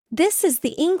This is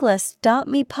the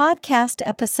Englist.me podcast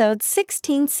episode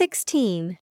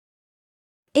 1616.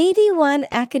 81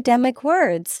 academic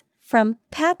words from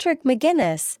Patrick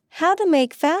McGinnis, How to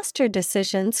Make Faster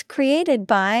Decisions, created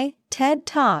by TED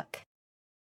Talk.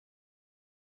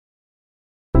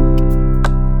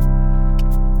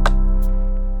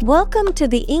 Welcome to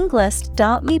the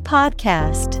Englist.me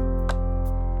podcast.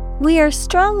 We are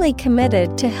strongly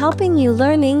committed to helping you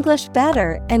learn English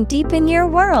better and deepen your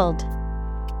world.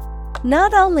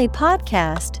 Not only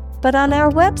podcast, but on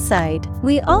our website,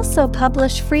 we also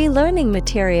publish free learning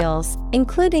materials,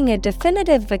 including a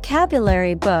definitive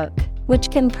vocabulary book, which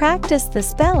can practice the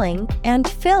spelling and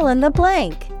fill in the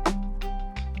blank.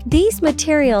 These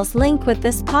materials link with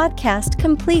this podcast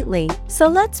completely, so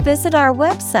let's visit our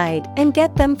website and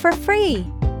get them for free.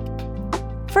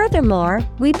 Furthermore,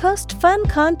 we post fun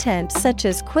content such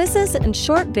as quizzes and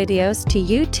short videos to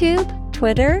YouTube,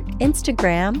 Twitter,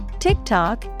 Instagram,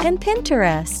 TikTok, and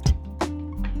Pinterest.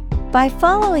 By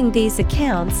following these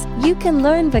accounts, you can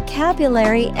learn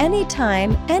vocabulary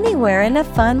anytime, anywhere in a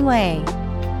fun way.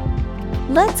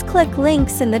 Let's click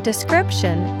links in the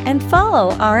description and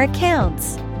follow our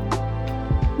accounts.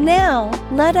 Now,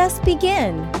 let us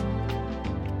begin.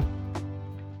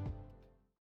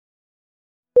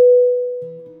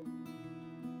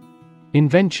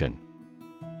 Invention.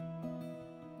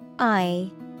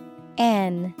 I-N-V-E-N-T-I-O-N.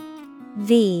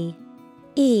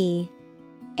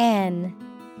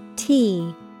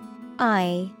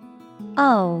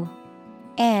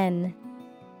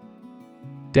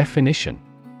 Definition.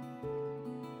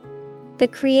 The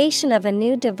creation of a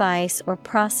new device or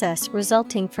process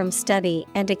resulting from study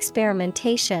and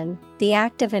experimentation, the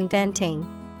act of inventing.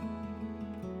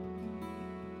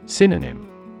 Synonym.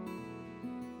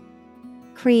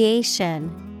 Creation,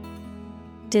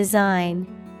 design,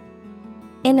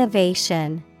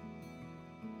 innovation.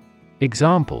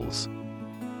 Examples.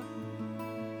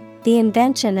 The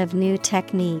invention of new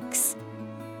techniques.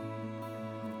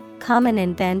 Common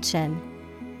invention.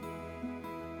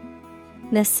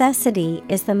 Necessity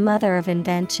is the mother of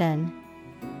invention.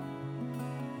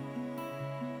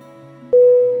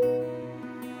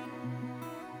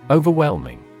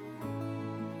 Overwhelming.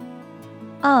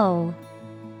 O-V-E-R-W-H-E-L-M-I-N-G.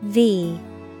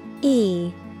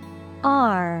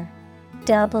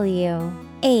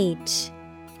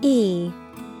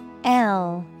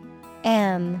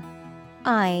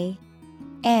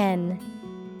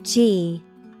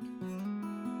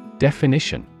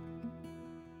 Definition.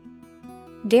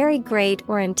 Very great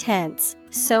or intense,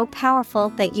 so powerful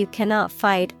that you cannot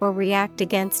fight or react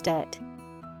against it.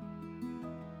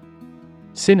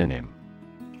 Synonym.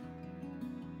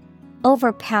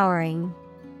 Overpowering,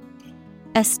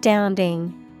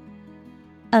 astounding,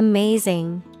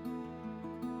 amazing.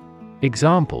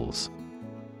 Examples.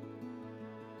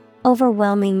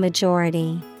 Overwhelming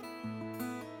majority.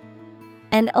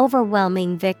 An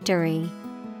overwhelming victory.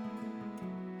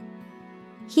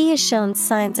 He has shown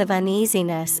signs of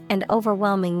uneasiness and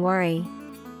overwhelming worry.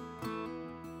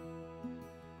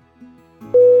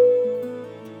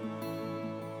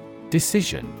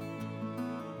 Decision.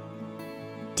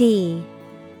 D-E-C-I-S-I-O-N.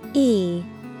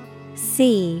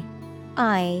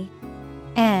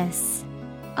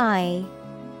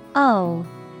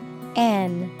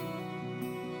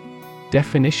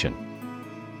 Definition.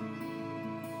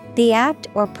 The act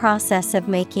or process of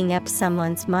making up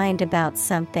someone's mind about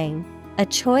something, a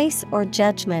choice or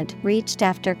judgment reached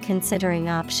after considering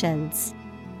options.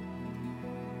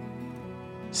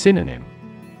 Synonym.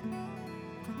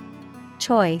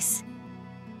 Choice,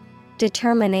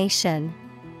 determination,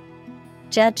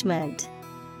 judgment.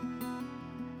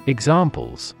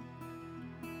 Examples.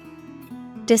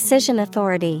 Decision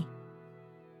authority.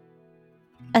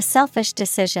 A selfish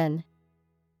decision.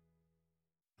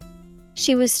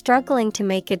 She was struggling to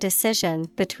make a decision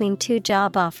between two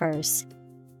job offers.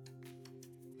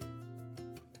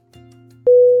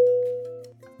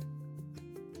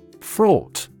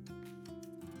 Fraught.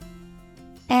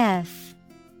 F-R-A-U-G-H-T.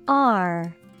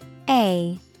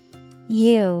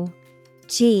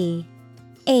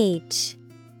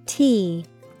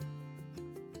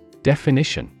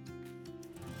 Definition.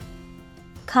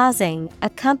 Causing,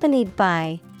 accompanied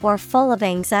by, or full of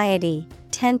anxiety,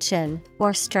 tension,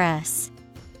 or stress.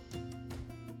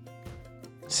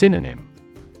 Synonym.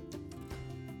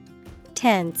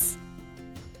 Tense,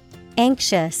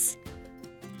 anxious,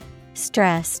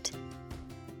 stressed.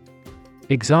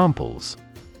 Examples.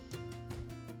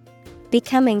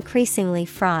 Become increasingly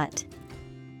fraught.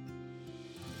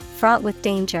 Fraught with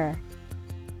danger.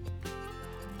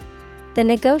 The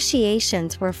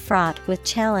negotiations were fraught with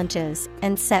challenges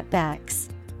and setbacks.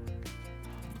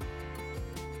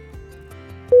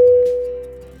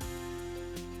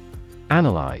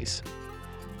 Analyze.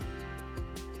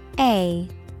 ANALYZE.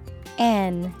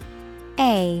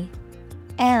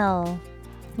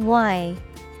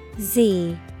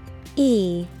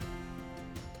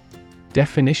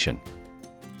 Definition.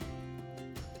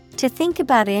 To think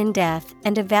about in depth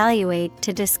and evaluate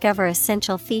to discover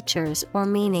essential features or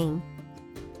meaning.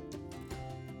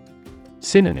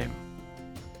 Synonym.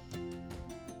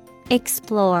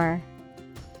 Explore,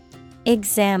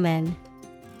 examine,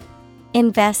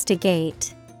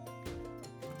 investigate.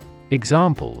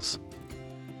 Examples.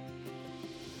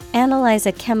 Analyze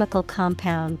a chemical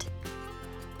compound.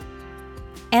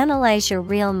 Analyze your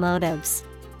real motives.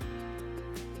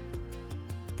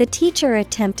 The teacher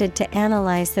attempted to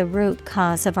analyze the root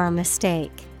cause of our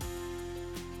mistake.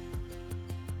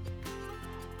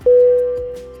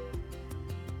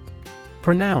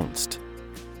 Pronounced. Pronounced.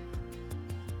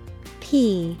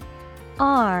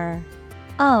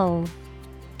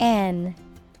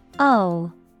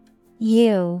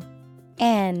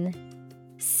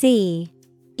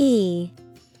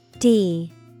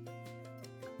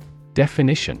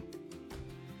 Definition.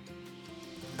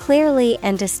 Clearly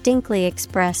and distinctly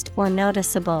expressed or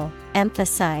noticeable,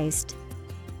 emphasized.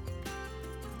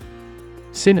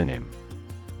 Synonym.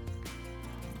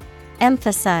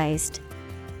 Emphasized,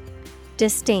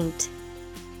 distinct,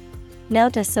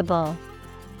 noticeable.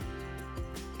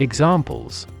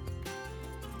 Examples.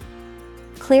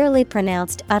 Clearly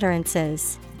pronounced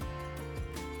utterances.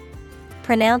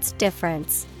 Pronounced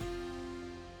difference.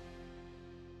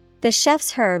 The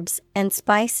chef's herbs and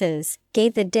spices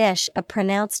gave the dish a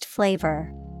pronounced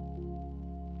flavor.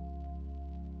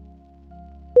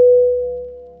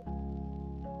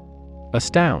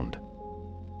 Astound.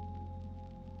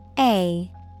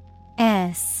 ASTOUND.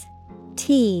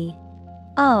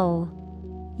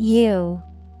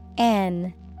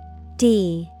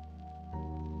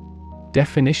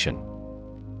 Definition.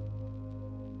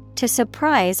 To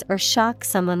surprise or shock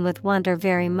someone with wonder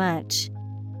very much.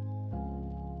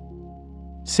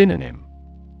 Synonym.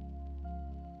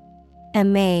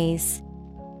 Amaze,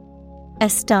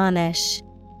 astonish,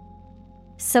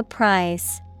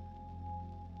 surprise.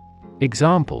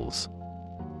 Examples.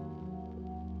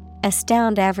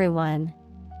 Astound everyone.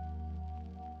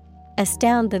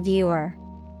 Astound the viewer.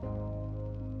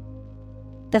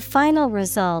 The final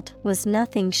result was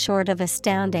nothing short of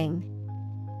astounding.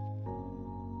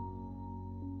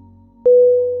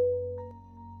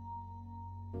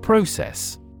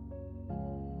 Process.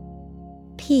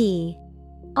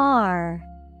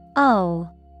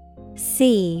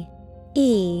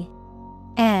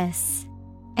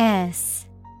 PROCESS.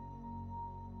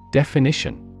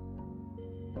 Definition.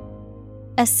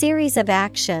 A series of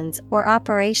actions or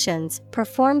operations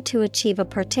performed to achieve a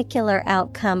particular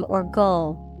outcome or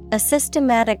goal, a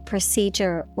systematic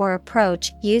procedure or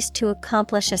approach used to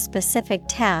accomplish a specific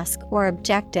task or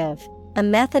objective, a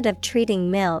method of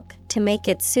treating milk to make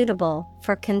it suitable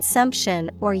for consumption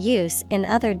or use in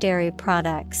other dairy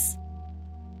products.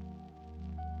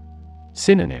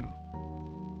 Synonym.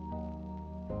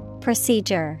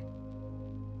 Procedure,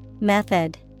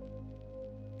 method,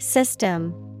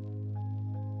 system.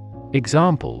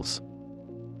 Examples.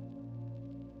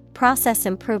 Process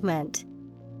improvement.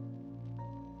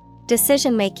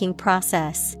 Decision-making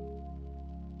process.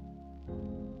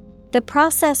 The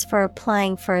process for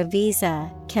applying for a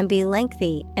visa can be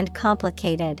lengthy and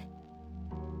complicated.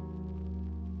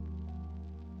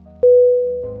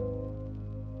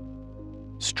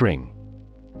 String.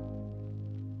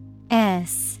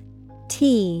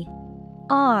 STRING.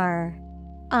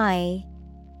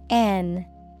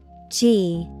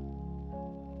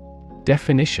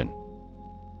 Definition.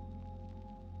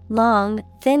 Long,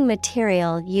 thin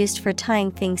material used for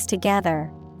tying things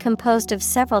together, composed of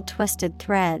several twisted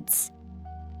threads.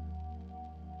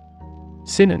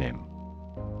 Synonym.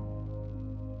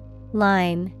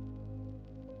 Line,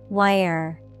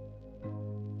 wire,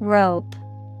 rope.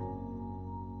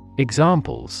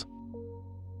 Examples.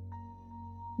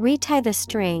 Retie the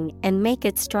string and make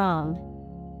it strong.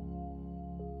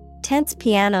 Tense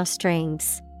piano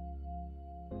strings.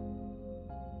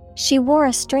 She wore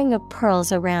a string of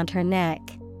pearls around her neck.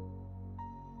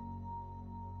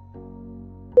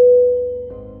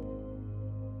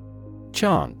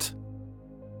 Chant.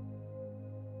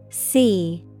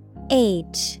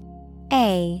 CHANT.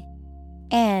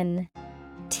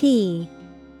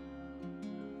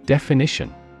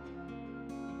 Definition.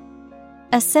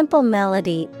 A simple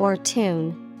melody or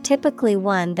tune, typically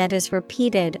one that is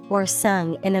repeated or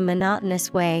sung in a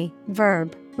monotonous way.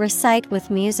 Verb, recite with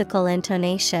musical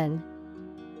intonation.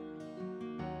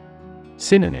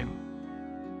 Synonym.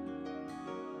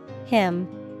 Hymn,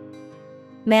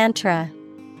 Mantra.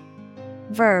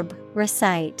 Verb,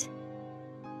 recite.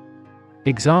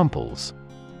 Examples: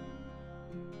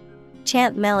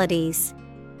 Chant melodies.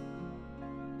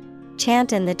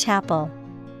 Chant in the chapel.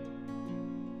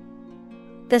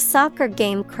 The soccer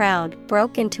game crowd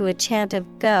broke into a chant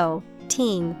of "Go,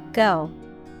 team, go."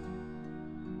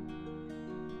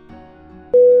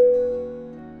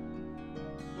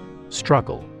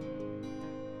 Struggle.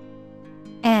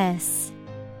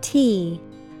 STRUGGLE.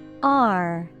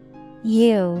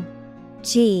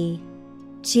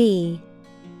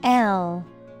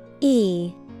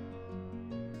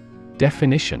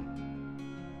 Definition: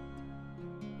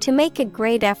 To make a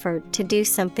great effort to do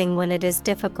something when it is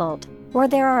difficult, or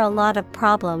there are a lot of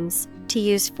problems, to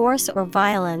use force or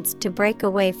violence to break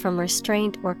away from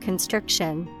restraint or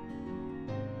constriction.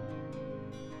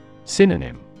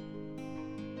 Synonym: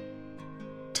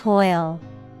 Toil,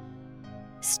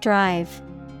 strive,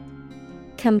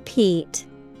 compete.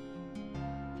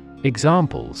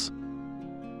 Examples: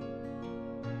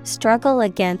 Struggle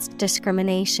against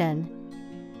discrimination.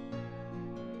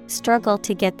 Struggle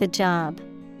to get the job.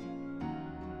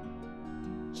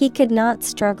 He could not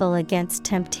struggle against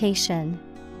temptation.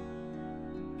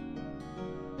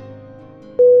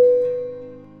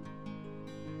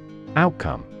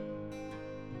 Outcome.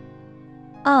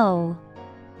 OUTCOME.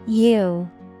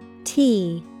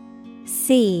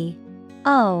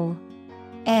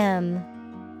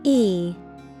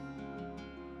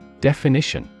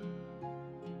 Definition: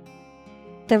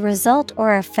 The result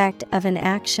or effect of an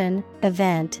action,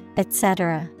 event,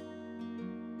 etc.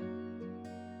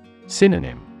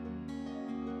 Synonym: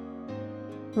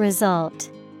 Result,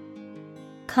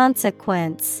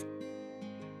 consequence,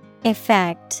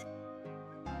 effect.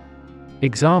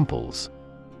 Examples: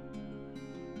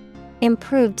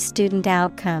 Improved student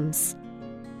outcomes.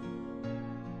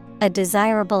 A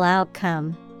desirable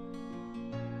outcome.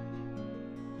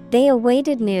 They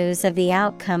awaited news of the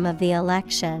outcome of the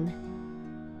election.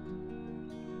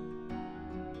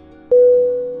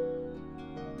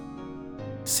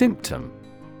 Symptom.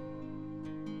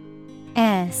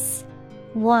 SYMPTOM.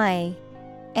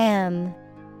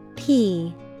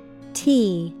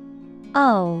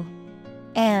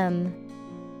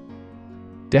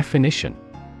 Definition: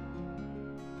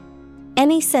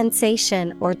 Any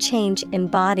sensation or change in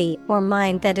body or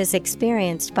mind that is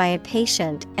experienced by a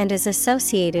patient and is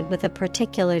associated with a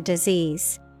particular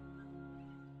disease.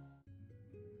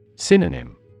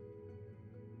 Synonym: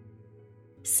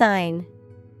 Sign,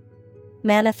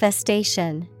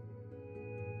 manifestation,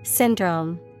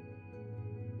 syndrome.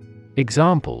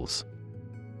 Examples: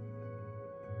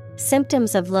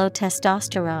 Symptoms of low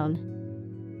testosterone.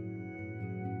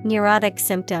 Neurotic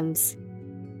symptoms.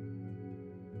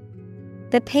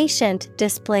 The patient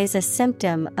displays a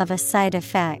symptom of a side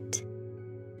effect.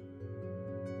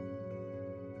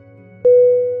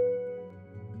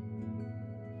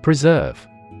 Preserve.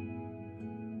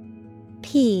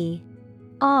 PRESERVE.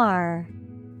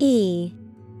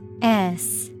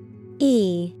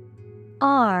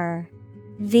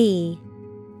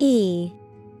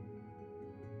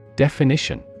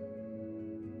 Definition: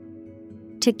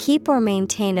 To keep or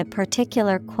maintain a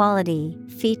particular quality,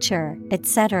 feature,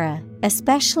 etc.,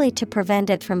 especially to prevent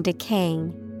it from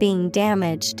decaying, being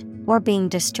damaged, or being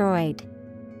destroyed.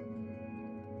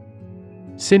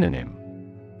 Synonym: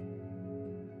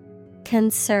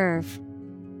 Conserve,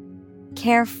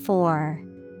 care for,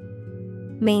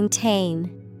 maintain.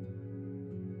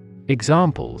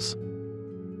 Examples: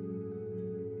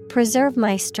 Preserve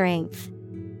my strength.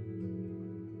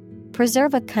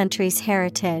 Preserve a country's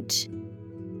heritage.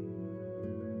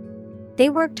 They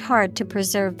worked hard to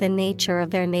preserve the nature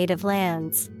of their native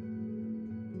lands.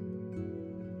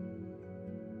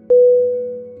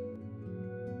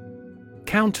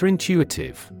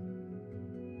 Counterintuitive.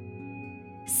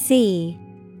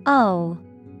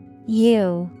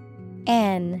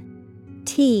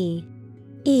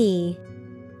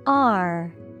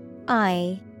 COUNTerintuitive.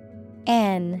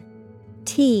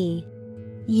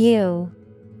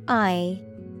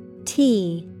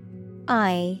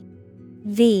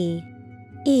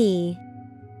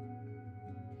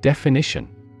 Definition: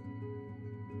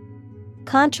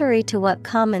 Contrary to what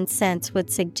common sense would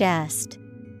suggest.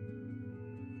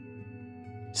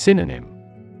 Synonym: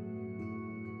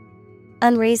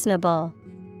 Unreasonable,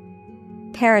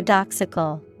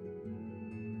 paradoxical,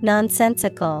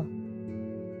 nonsensical.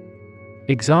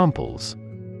 Examples: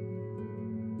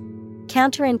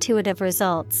 Counterintuitive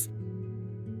results.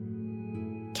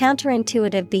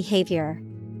 Counterintuitive behavior.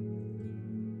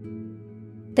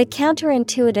 The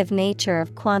counterintuitive nature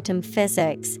of quantum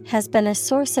physics has been a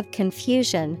source of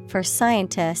confusion for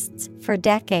scientists for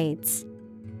decades.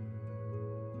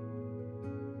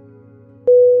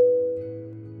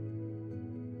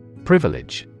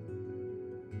 Privilege.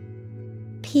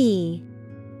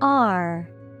 Privilege.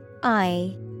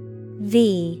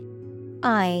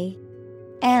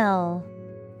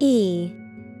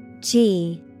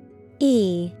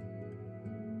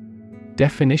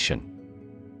 Definition.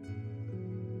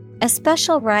 A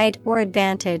special right or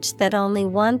advantage that only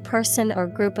one person or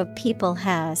group of people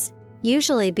has,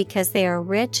 usually because they are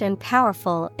rich and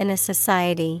powerful in a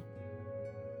society.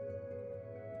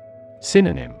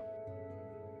 Synonym.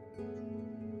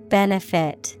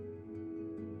 Benefit,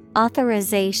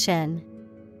 authorization,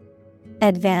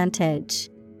 advantage.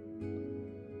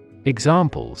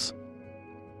 Examples.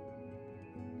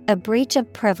 A breach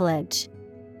of privilege.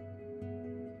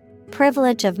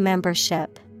 Privilege of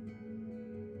membership.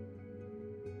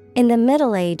 In the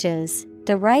Middle Ages,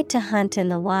 the right to hunt in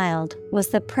the wild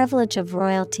was the privilege of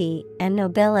royalty and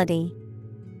nobility.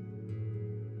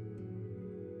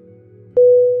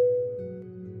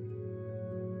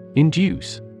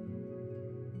 Induce.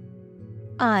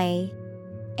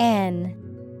 INDUCE.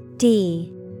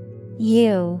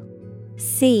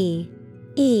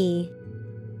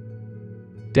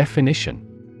 Definition.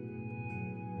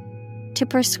 To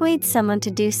persuade someone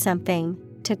to do something,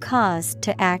 to cause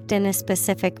to act in a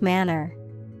specific manner.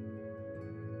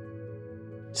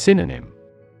 Synonym.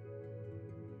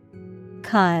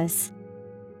 Cause,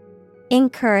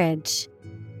 encourage,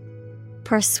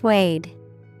 persuade.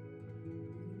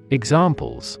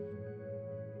 Examples.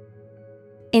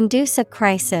 Induce a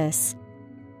crisis.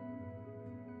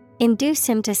 Induce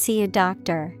him to see a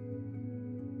doctor.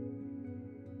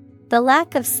 The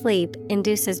lack of sleep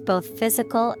induces both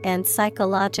physical and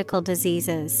psychological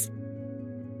diseases.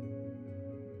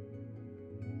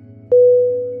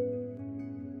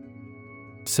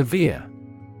 Severe.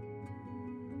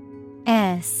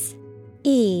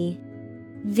 SEVERE.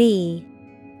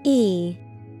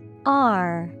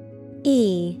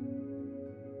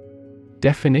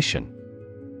 Definition.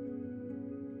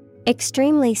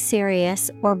 Extremely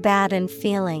serious or bad in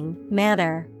feeling,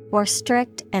 manner, or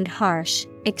strict and harsh,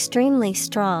 extremely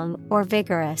strong or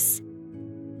vigorous.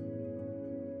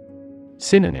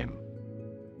 Synonym.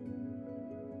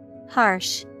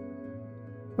 Harsh,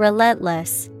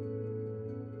 relentless,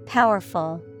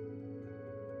 powerful.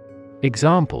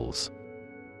 Examples.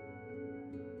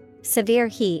 Severe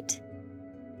heat.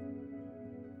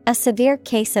 A severe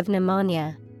case of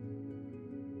pneumonia.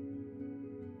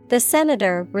 The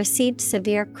senator received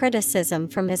severe criticism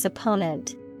from his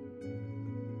opponent.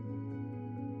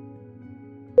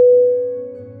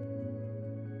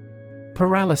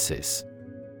 Paralysis.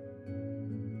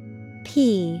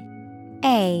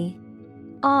 PARALYSIS.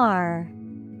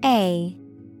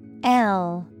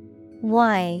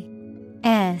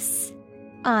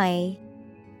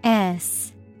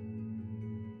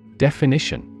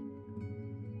 Definition.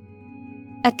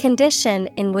 A condition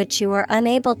in which you are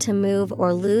unable to move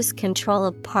or lose control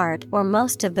of part or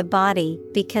most of the body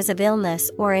because of illness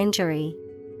or injury.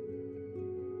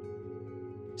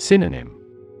 Synonym.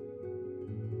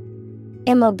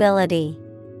 Immobility,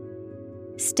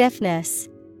 stiffness,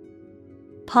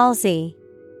 palsy.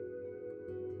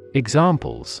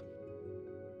 Examples.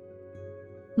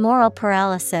 Moral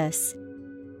paralysis.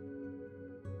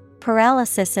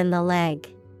 Paralysis in the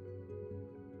leg.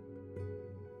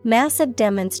 Massive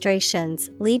demonstrations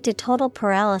lead to total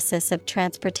paralysis of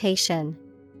transportation.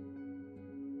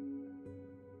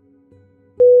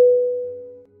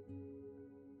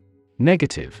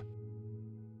 Negative.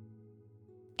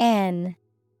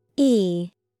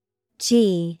 NEGATIVE.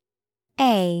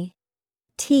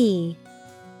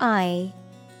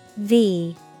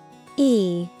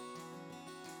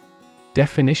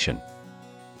 Definition.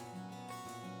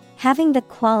 Having the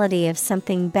quality of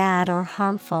something bad or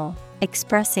harmful,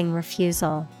 expressing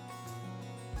refusal.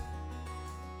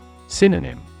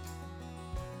 Synonym.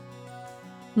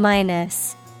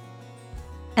 Minus,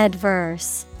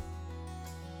 adverse,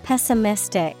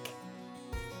 pessimistic.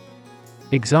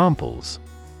 Examples.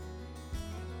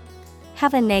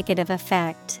 Have a negative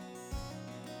effect.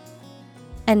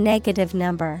 A negative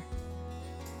number.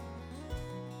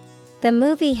 The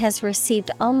movie has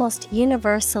received almost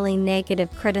universally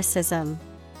negative criticism.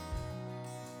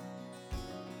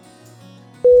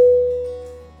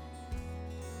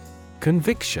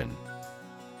 Conviction.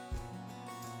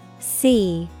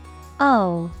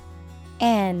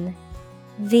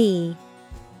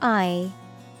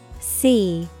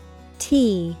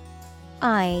 CONVICTION.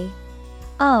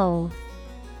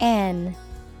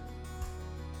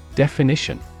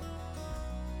 Definition.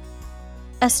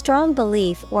 A strong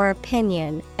belief or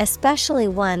opinion, especially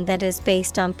one that is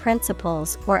based on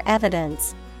principles or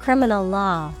evidence, criminal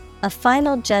law, a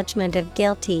final judgment of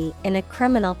guilty in a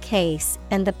criminal case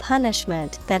and the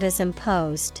punishment that is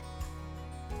imposed.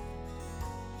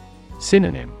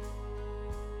 Synonym: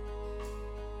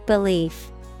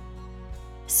 Belief,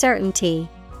 certainty,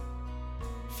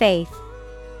 faith.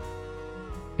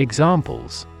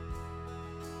 Examples: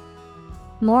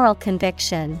 Moral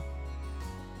conviction,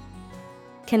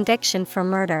 conviction for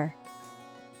murder.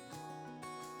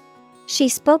 She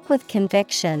spoke with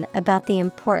conviction about the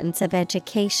importance of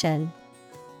education.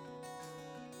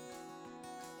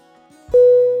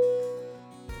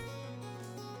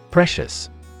 Precious.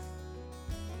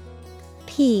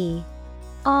 Precious.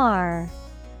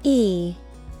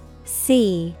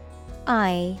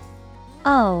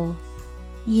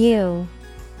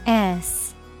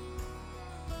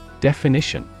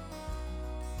 Definition: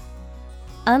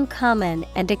 Uncommon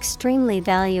and extremely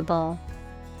valuable.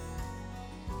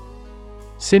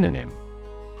 Synonym: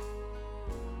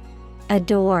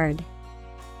 Adored,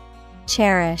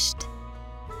 cherished,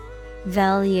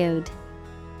 valued.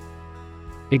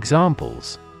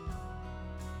 Examples: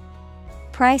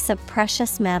 Price of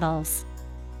precious metals,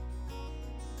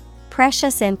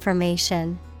 precious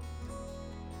information.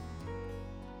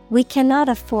 We cannot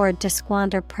afford to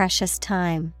squander precious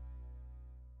time.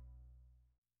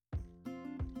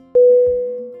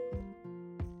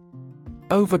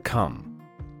 Overcome.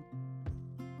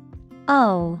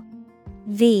 OVERCOME.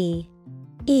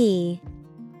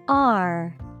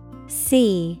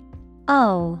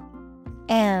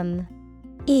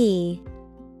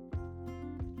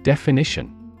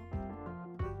 Definition: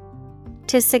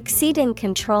 To succeed in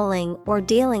controlling or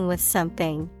dealing with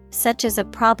something, such as a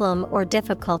problem or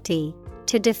difficulty,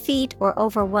 to defeat or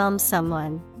overwhelm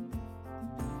someone.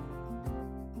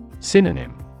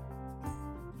 Synonym: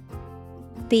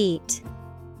 Beat,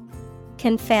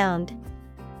 confound,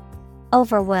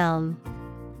 overwhelm.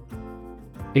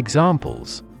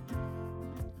 Examples: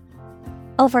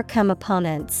 Overcome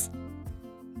opponents,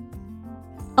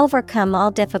 overcome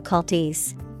all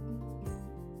difficulties.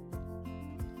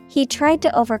 He tried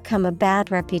to overcome a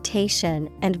bad reputation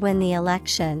and win the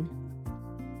election.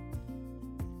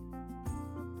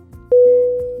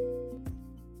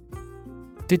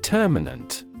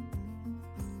 Determinant.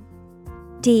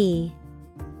 Determinant.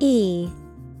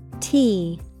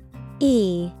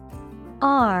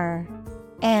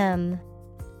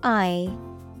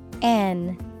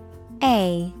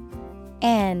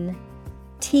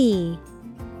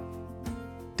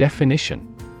 Definition: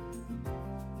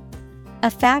 A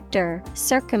factor,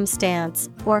 circumstance,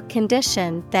 or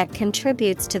condition that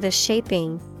contributes to the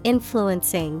shaping,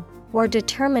 influencing, or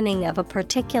determining of a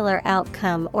particular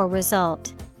outcome or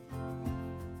result.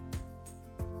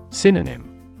 Synonym: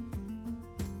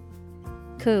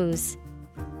 Cause,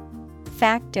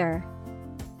 factor,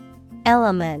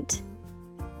 element.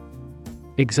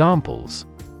 Examples: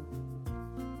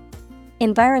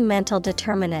 Environmental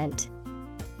determinant,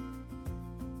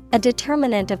 a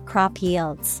determinant of crop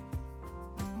yields.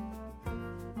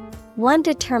 One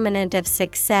determinant of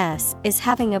success is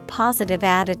having a positive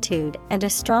attitude and a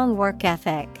strong work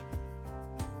ethic.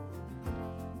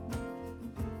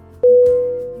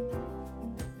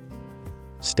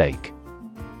 Stake.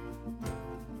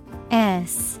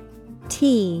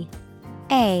 S-T-A-K-E.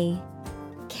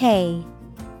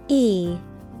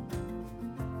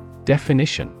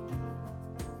 Definition: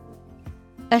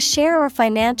 A share or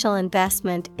financial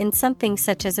investment in something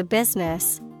such as a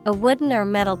business, a wooden or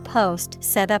metal post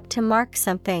set up to mark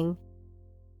something.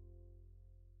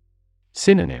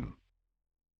 Synonym: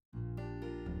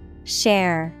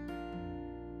 Share,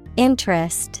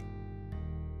 interest,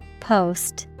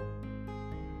 post.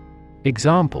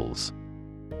 Examples: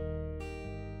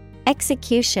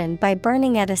 Execution by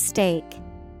burning at a stake.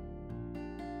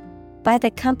 By the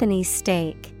company's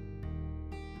stake.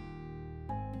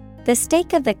 The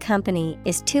stake of the company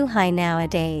is too high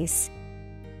nowadays.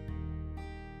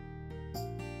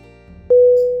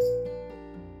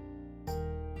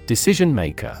 Decision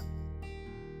maker.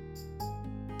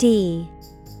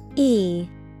 DECISIONmaker.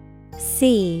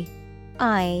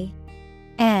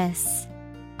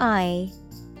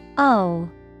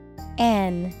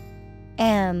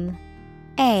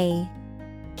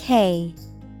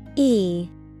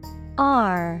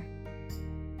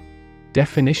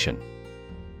 Definition: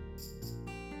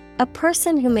 A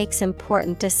person who makes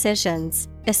important decisions,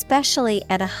 especially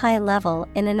at a high level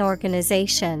in an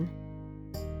organization.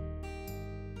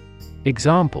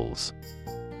 Examples: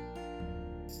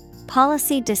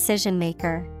 Policy decision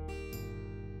maker.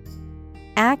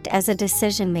 Act as a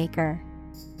decision maker.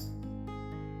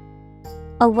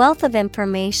 A wealth of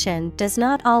information does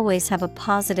not always have a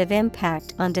positive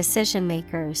impact on decision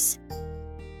makers.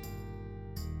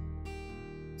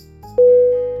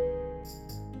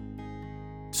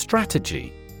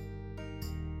 Strategy.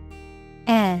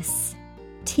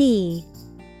 STRATEGY.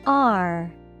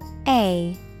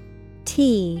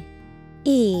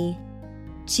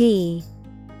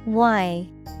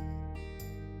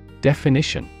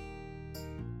 Definition.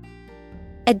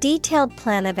 A detailed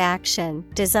plan of action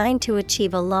designed to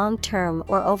achieve a long-term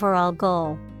or overall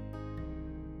goal.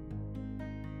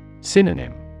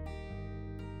 Synonym.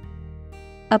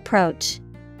 Approach,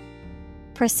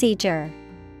 procedure,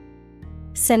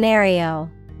 scenario.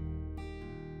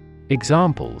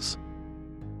 Examples.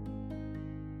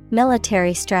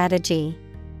 Military strategy.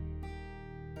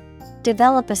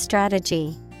 Develop a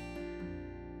strategy.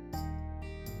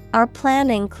 Our plan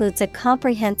includes a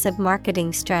comprehensive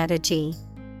marketing strategy.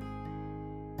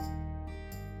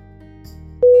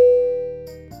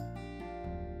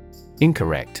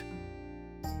 Incorrect.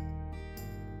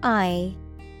 INCORRECT.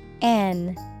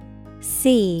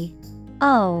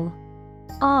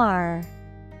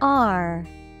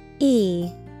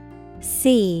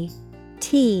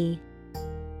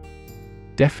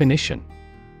 Definition.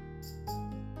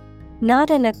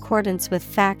 Not in accordance with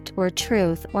fact or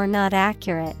truth, or not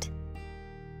accurate.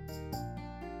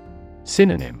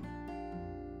 Synonym.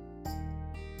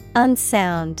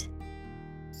 Unsound,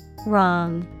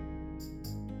 wrong,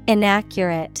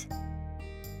 inaccurate.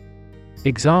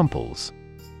 Examples.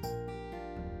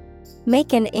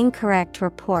 Make an incorrect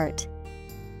report.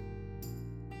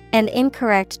 An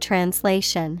incorrect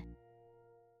translation.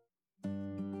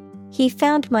 He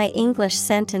found my English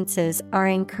sentences are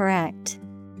incorrect.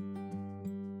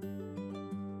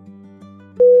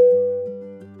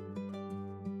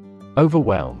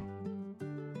 Overwhelm.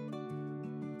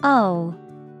 OVERWHELM.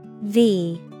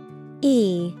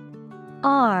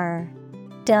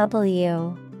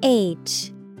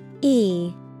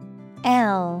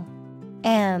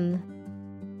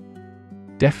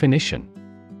 Definition.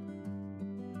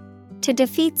 To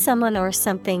defeat someone or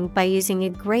something by using a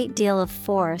great deal of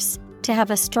force, to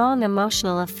have a strong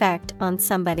emotional effect on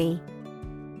somebody.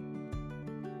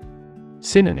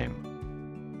 Synonym.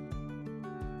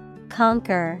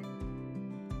 Conquer,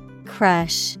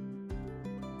 crush,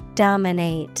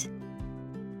 dominate.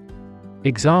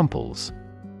 Examples.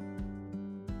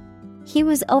 He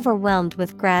was overwhelmed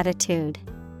with gratitude.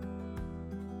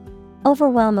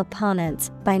 Overwhelm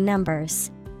opponents by numbers.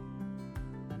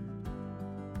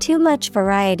 Too much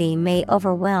variety may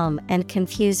overwhelm and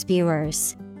confuse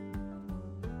viewers.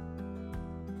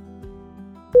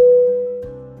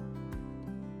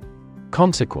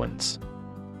 Consequence.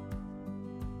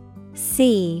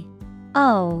 CONSEQUENCE.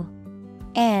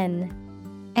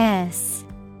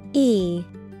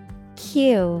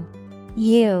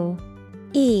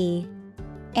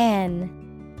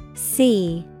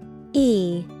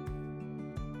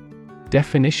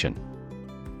 Definition.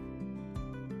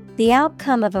 The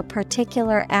outcome of a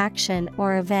particular action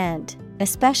or event,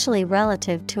 especially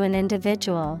relative to an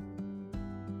individual.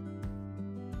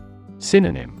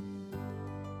 Synonym.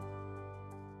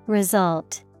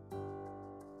 Result,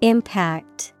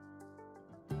 impact,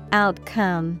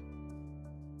 outcome.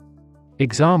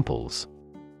 Examples.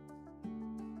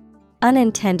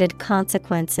 Unintended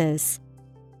consequences.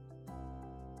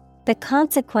 The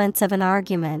consequence of an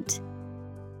argument.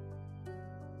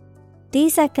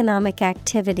 These economic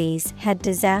activities had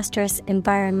disastrous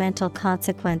environmental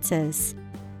consequences.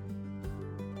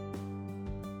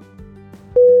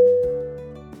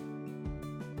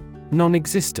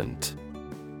 Non-existent.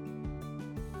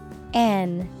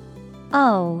 NONEXISTENT.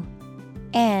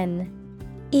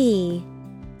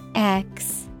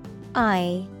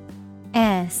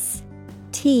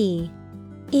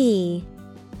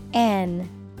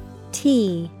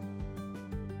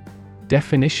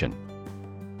 Definition.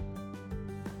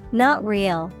 Not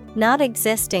real, not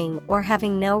existing or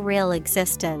having no real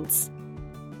existence.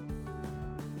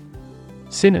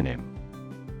 Synonym.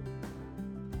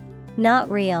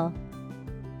 Not real,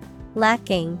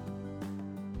 lacking,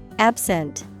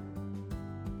 absent.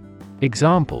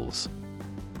 Examples.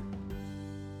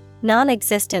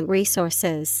 Non-existent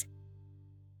resources.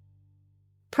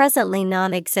 Presently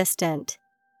non-existent.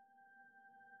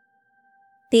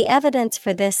 The evidence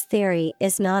for this theory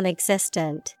is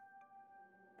non-existent.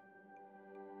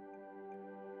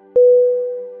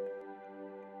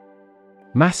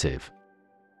 Massive.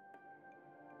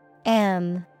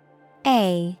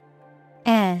 MASSIVE.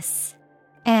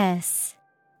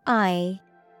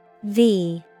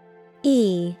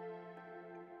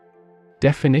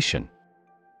 Definition.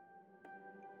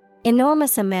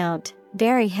 Enormous amount,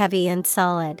 very heavy and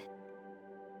solid.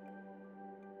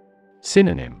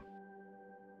 Synonym.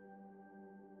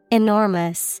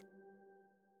 Enormous,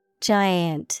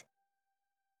 giant,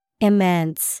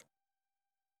 immense.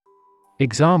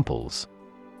 Examples: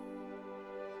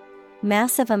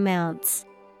 Massive amounts.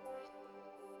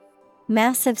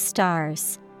 Massive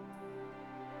stars.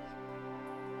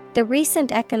 The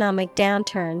recent economic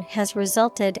downturn has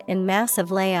resulted in massive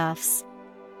layoffs.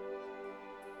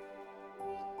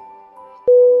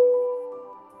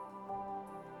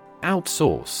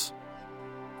 Outsource.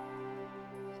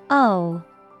 O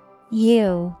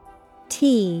U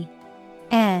T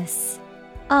S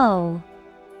O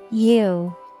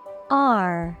U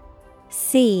R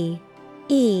C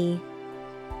E.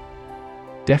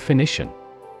 Definition: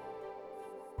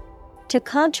 To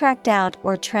contract out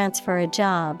or transfer a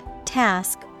job,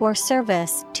 task, or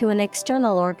service to an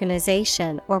external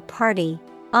organization or party,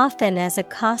 often as a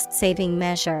cost-saving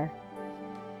measure.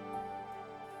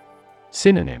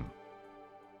 Synonym: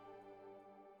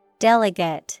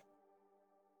 Delegate,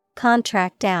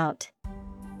 contract out,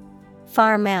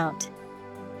 farm out.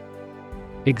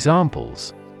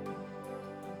 Examples: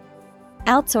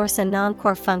 Outsource a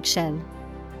non-core function.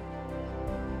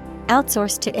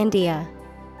 Outsource to India.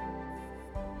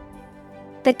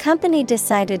 The company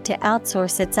decided to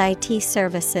outsource its IT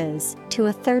services to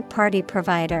a third-party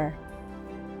provider.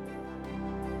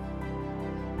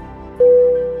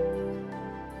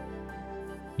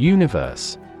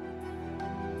 Universe.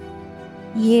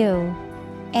 U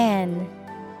N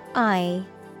I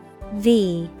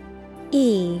V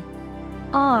E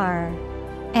R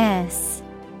S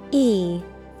E.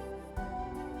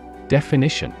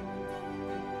 Definition: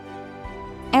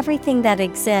 Everything that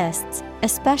exists,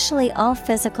 especially all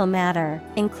physical matter,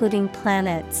 including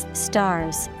planets,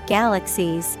 stars,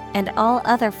 galaxies, and all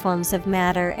other forms of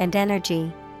matter and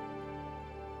energy.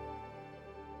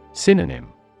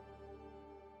 Synonym: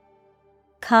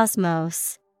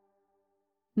 Cosmos,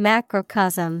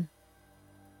 macrocosm.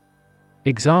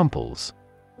 Examples: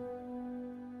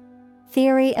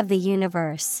 Theory of the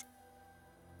universe.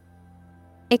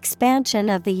 Expansion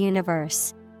of the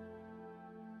universe.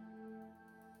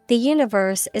 The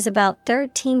universe is about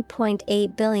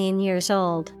 13.8 billion years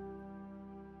old.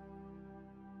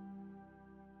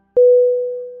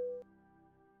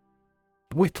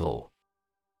 Whittle.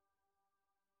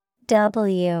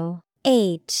 W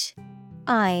H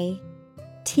I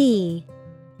T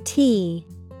T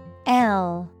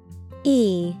L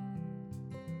E.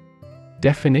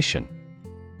 Definition: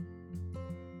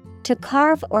 To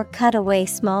carve or cut away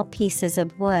small pieces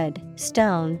of wood,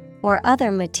 stone, or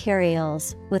other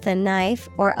materials with a knife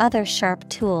or other sharp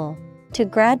tool, to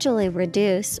gradually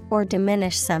reduce or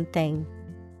diminish something.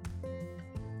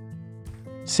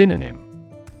 Synonym: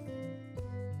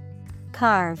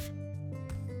 Carve,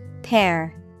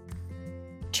 pare,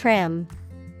 trim.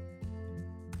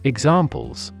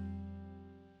 Examples: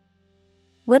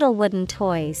 Whittle wooden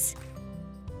toys.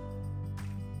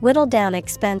 Whittle down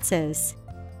expenses.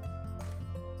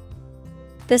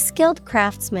 The skilled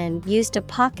craftsman used a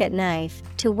pocket knife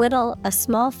to whittle a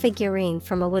small figurine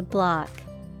from a wood block.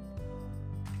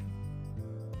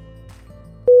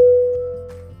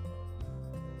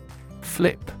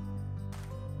 Flip.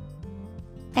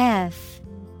 F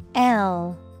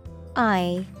L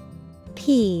I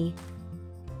P.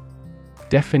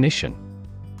 Definition: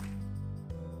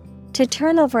 To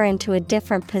turn over into a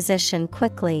different position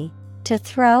quickly, to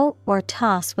throw or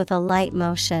toss with a light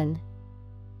motion.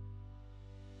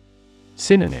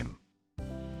 Synonym: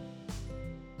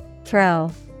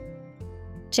 Throw,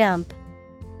 jump.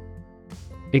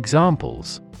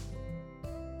 Examples: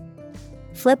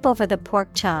 Flip over the pork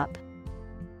chop.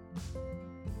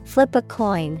 Flip a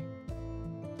coin.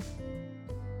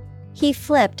 He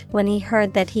flipped when he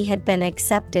heard that he had been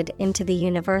accepted into the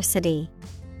university.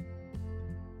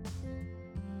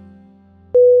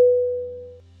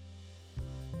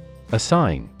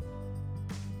 Assign.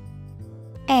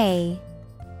 A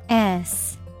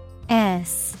S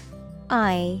S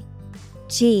I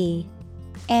G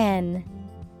N.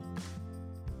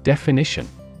 Definition: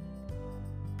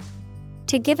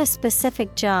 To give a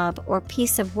specific job or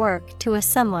piece of work to a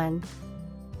someone.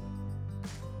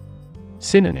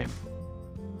 Synonym: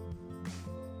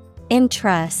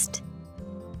 Entrust,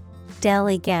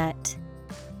 delegate,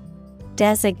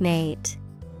 designate.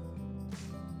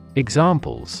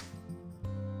 Examples: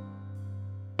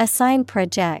 Assign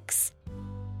projects.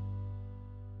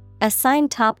 Assign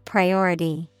top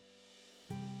priority.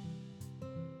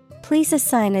 Please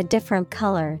assign a different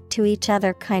color to each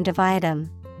other kind of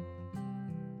item.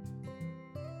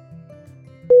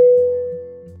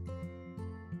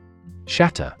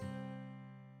 Shatter.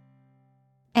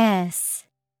 S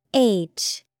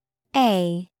H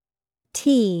A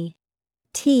T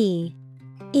T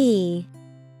E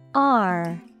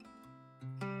R.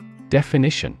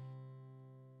 Definition.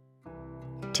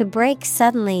 To break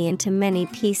suddenly into many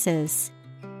pieces.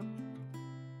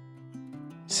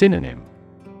 Synonym.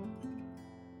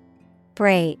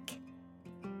 Break,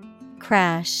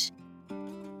 crash,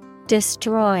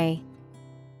 destroy.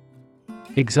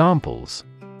 Examples.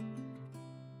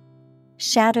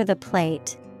 Shatter the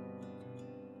plate.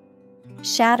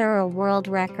 Shatter a world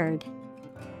record.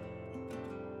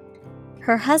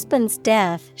 Her husband's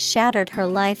death shattered her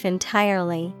life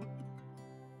entirely.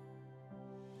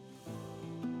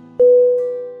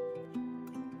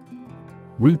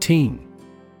 Routine.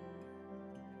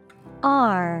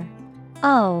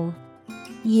 R-O-U-T-I-N-E.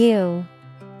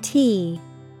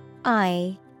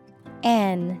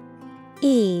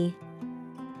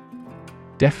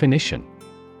 Definition.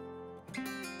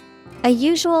 A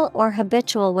usual or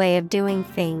habitual way of doing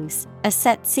things, a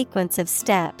set sequence of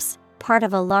steps, part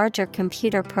of a larger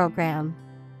computer program.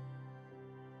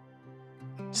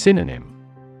 Synonym.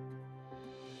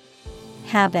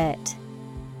 Habit,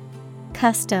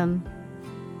 custom,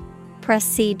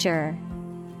 procedure.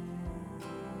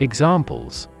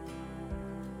 Examples.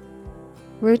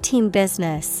 Routine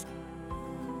business.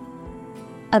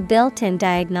 A built-in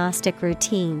diagnostic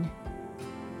routine.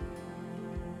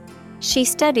 She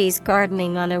studies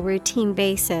gardening on a routine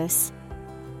basis.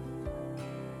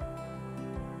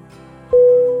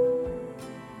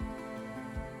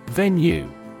 Venue.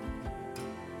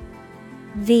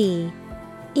 V-E-N-U-E.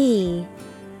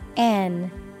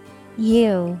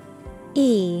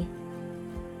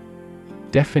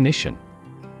 Definition.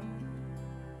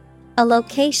 A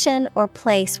location or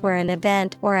place where an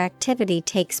event or activity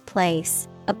takes place,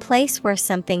 a place where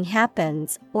something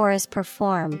happens or is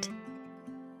performed.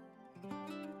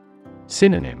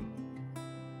 Synonym.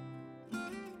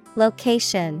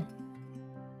 Location,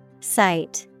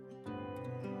 site,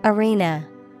 arena.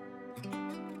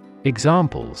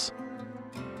 Examples.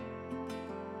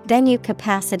 Venue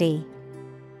capacity.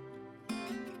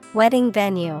 Wedding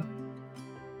venue.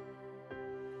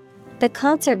 The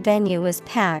concert venue was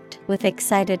packed with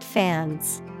excited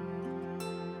fans.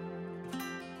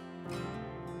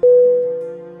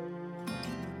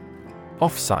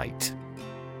 Offsite.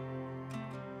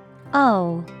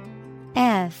 O-F-F-S-I-T-E.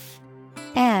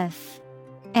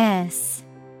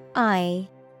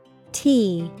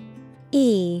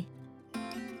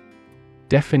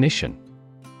 Definition.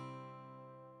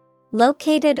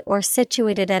 Located or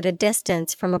situated at a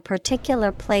distance from a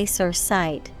particular place or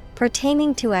site,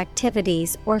 pertaining to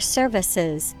activities or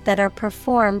services that are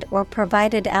performed or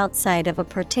provided outside of a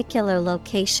particular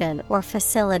location or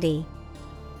facility.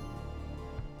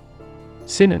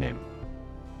 Synonym.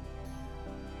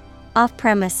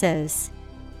 Off-premises,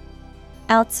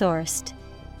 outsourced,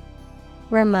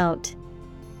 remote.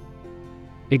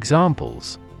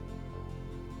 Examples.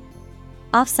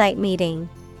 Off-site meeting.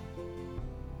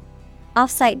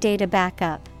 Off-site data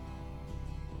backup.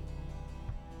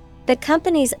 The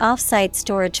company's off-site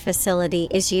storage facility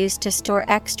is used to store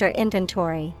extra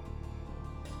inventory.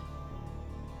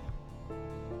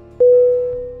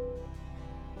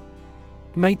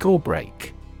 Make or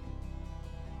break.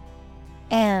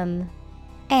 M-A-K-E-O-R-B-R-E-A-K.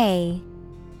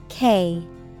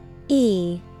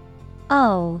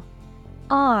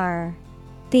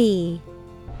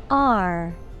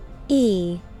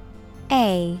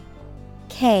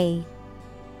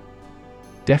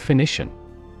 Definition.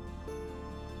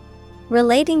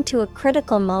 Relating to a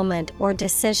critical moment or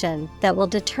decision that will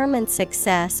determine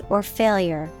success or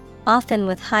failure, often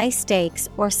with high stakes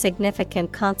or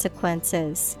significant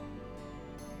consequences.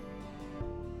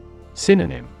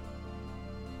 Synonym.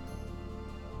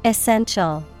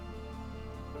 Essential,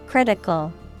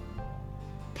 critical,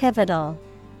 pivotal.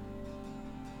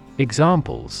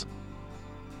 Examples.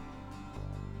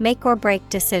 Make or break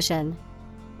decision.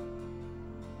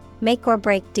 Make or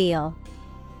break deal.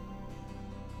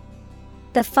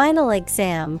 The final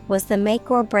exam was the make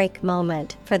or break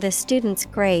moment for the students'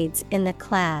 grades in the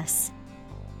class.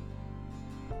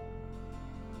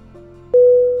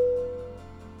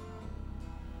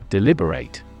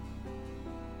 Deliberate.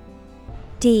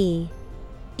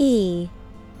 D-E-L-I-B-E-R-A-T-E.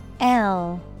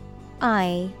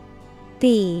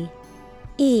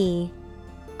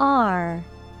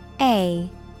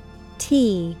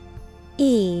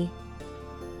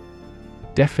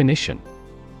 Definition.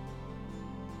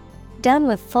 Done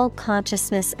with full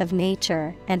consciousness of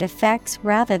nature and effects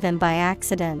rather than by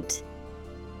accident.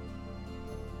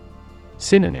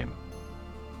 Synonym.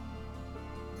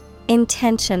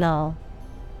 Intentional,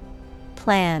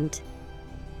 planned,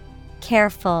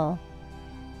 careful.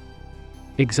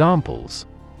 Examples.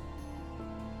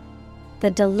 The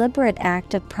deliberate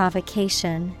act of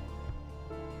provocation.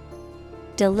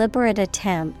 deliberate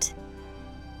attempt.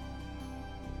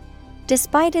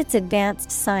 Despite its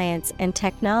advanced science and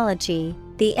technology,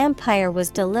 the empire was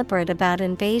deliberate about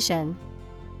invasion.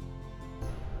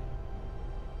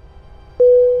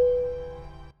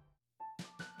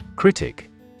 Critic.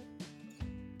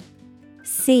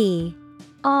 C-R-I-T-I-C.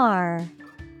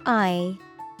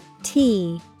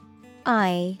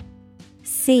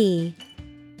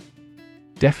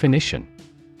 Definition: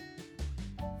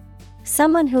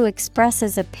 someone who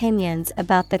expresses opinions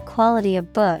about the quality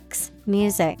of books,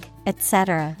 music,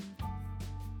 etc.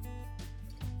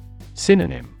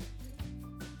 Synonym: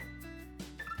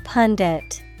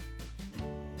 pundit,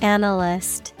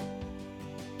 analyst,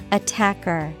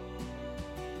 attacker.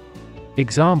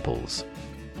 Examples: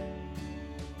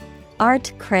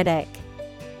 art critic,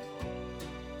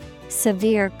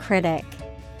 severe critic.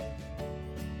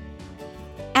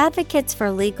 Advocates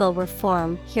for legal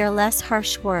reform hear less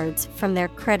harsh words from their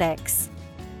critics.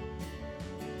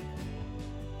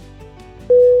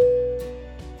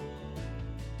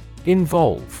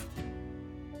 Involve.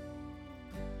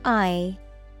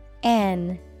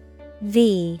 I-N-V-O-L-V-E.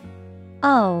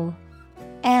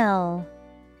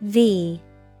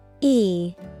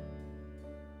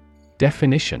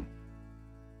 Definition: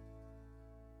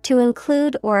 to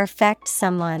include or affect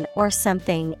someone or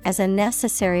something as a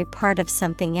necessary part of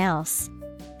something else.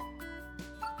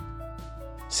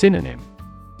 Synonym: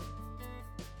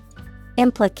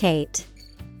 implicate,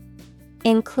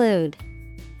 include,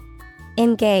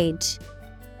 engage.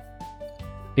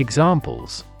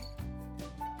 Examples: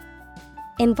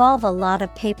 involve a lot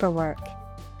of paperwork.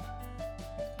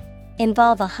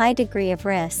 Involve a high degree of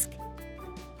risk.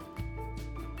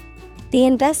 The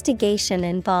investigation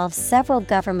involves several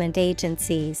government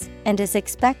agencies and is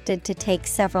expected to take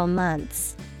several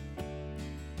months.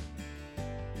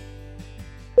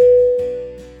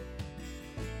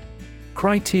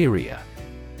 Criteria.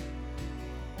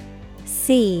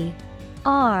 C-R-I-T-E-R-I-A.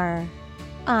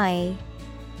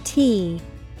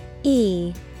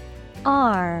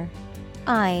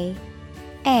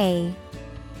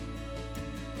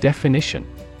 Definition: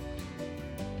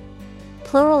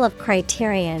 plural of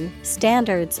criterion,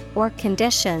 standards, or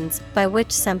conditions by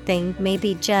which something may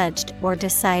be judged or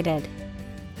decided.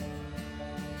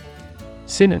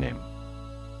 Synonym: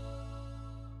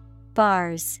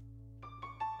 bars,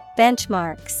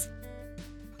 benchmarks,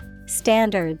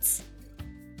 standards.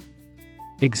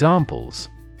 Examples: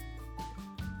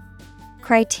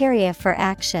 criteria for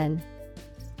action.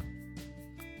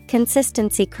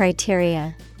 Consistency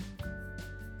criteria.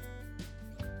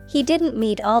 He didn't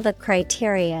meet all the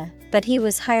criteria, but he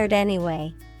was hired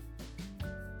anyway.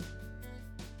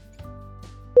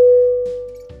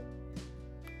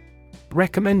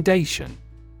 Recommendation.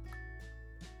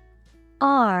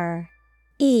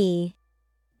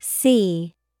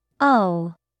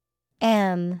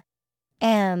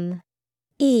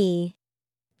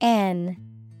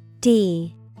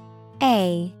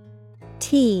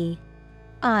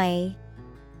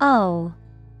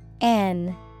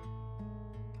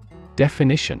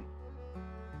 Definition: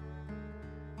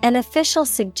 an official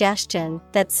suggestion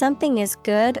that something is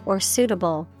good or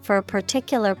suitable for a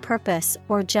particular purpose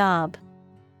or job.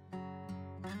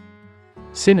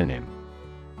 Synonym: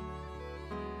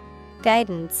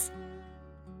 guidance,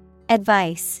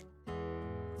 advice,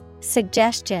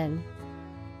 suggestion.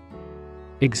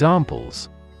 Examples: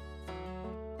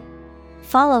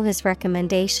 follow his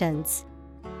recommendations.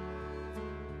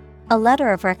 A letter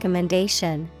of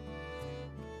recommendation.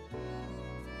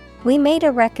 We made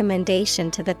a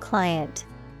recommendation to the client.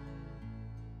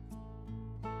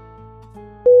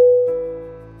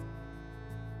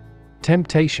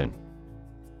 Temptation.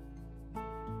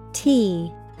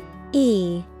 T-E-M-P-T-A-T-I-O-N.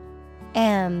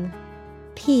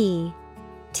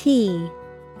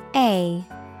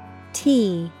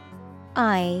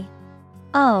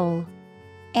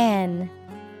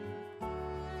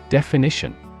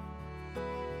 Definition: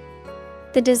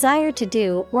 the desire to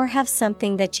do or have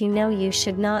something that you know you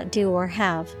should not do or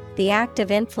have, the act of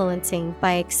influencing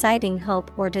by exciting hope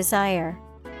or desire.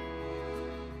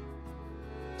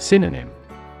 Synonym: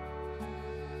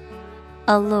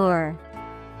 allure,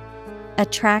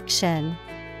 attraction,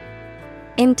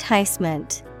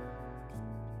 enticement.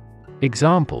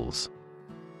 Examples: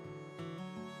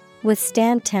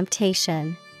 withstand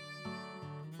temptation.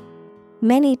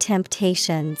 Many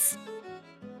temptations.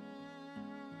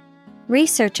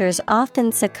 Researchers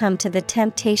often succumb to the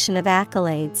temptation of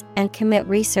accolades and commit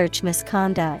research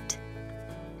misconduct.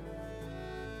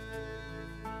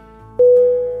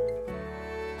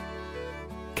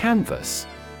 Canvas.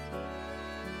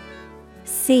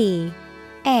 C-A-N-V-A-S.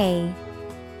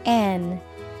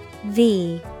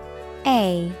 V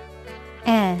A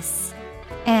S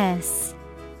S.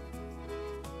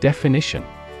 Definition: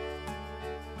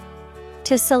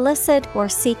 To solicit or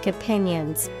seek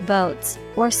opinions, votes,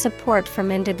 or support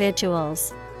from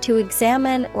individuals, to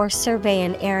examine or survey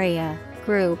an area,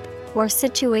 group, or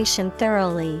situation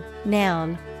thoroughly.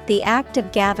 Noun, the act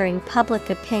of gathering public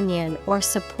opinion or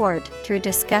support through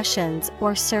discussions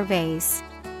or surveys.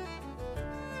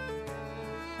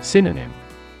 Synonym: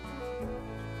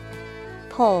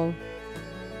 Poll,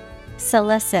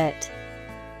 solicit,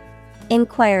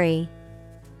 inquiry.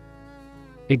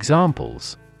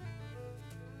 Examples: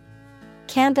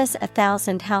 Canvass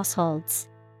 1,000 households.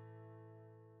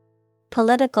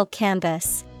 Political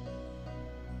canvass.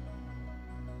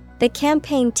 The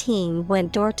campaign team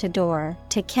went door to door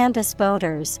to canvass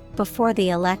voters before the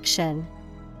election.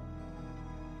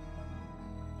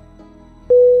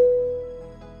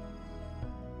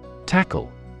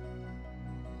 Tackle.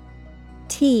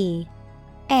 T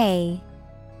A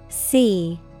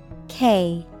C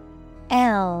K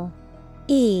L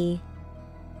E.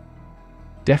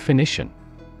 Definition: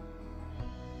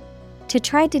 To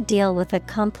try to deal with a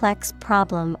complex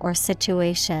problem or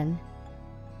situation.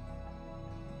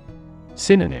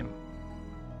 Synonym: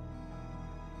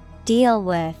 Deal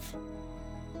with,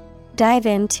 dive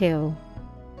into,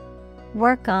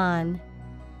 work on.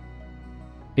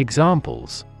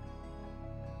 Examples: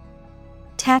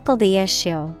 Tackle the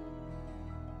issue.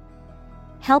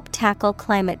 Help tackle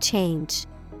climate change.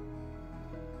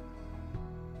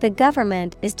 The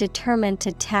government is determined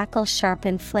to tackle sharp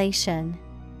inflation.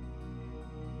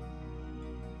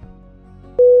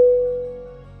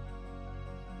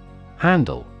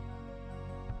 Handle.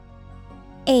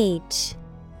 H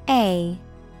A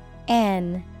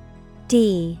N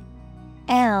D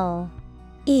L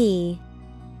E.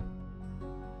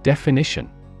 Definition: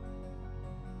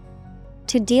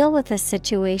 To deal with a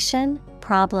situation,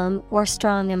 problem, or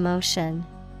strong emotion.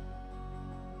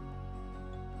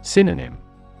 Synonym: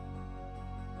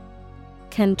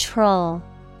 Control,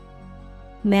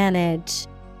 manage,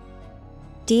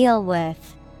 deal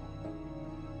with.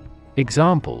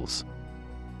 Examples: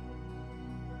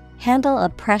 Handle a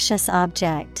precious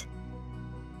object.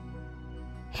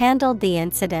 Handled the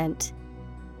incident.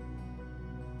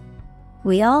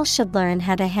 We all should learn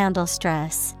how to handle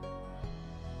stress.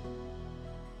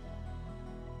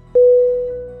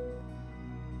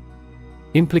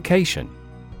 Implication.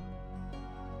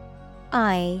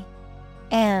 I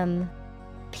M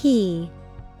P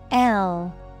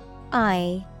L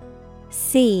I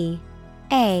C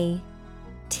A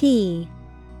T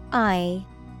I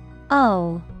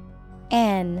O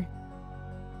N.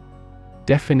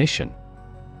 Definition: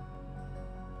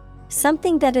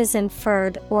 Something that is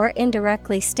inferred or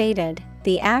indirectly stated,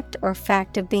 the act or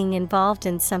fact of being involved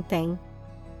in something.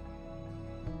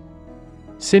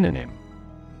 Synonym: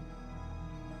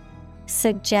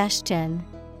 Suggestion,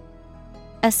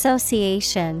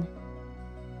 association,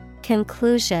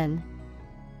 conclusion.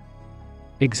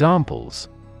 Examples: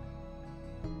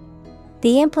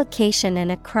 The implication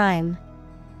in a crime.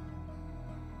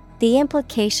 The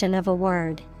implication of a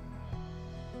word.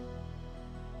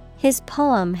 His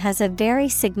poem has a very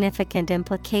significant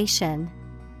implication.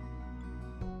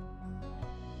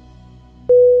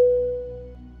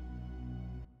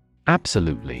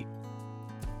 Absolutely.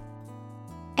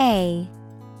 A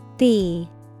B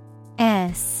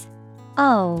S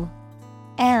O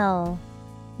L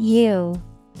U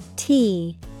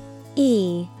T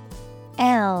E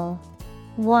L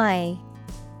Y.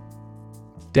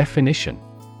 Definition: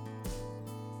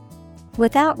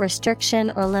 Without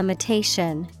restriction or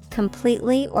limitation,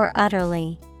 completely or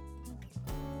utterly.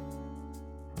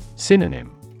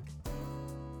 Synonym: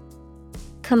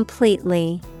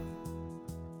 Completely,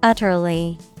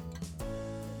 utterly,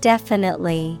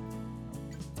 definitely.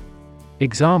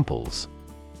 Examples: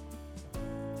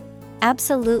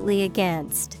 Absolutely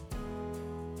against.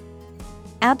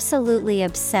 Absolutely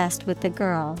obsessed with the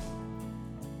girl.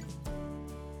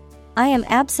 I am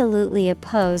absolutely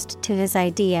opposed to his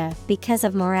idea because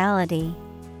of morality.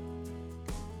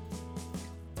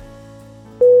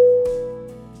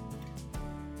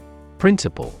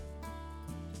 Principle.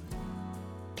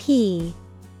 P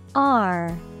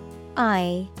R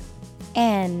I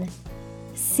N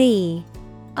C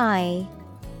I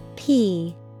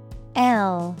P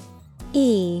L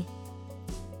E.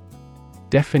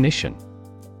 Definition: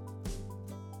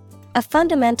 A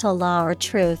fundamental law or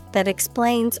truth that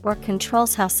explains or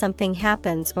controls how something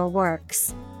happens or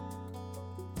works.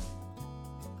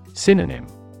 Synonym: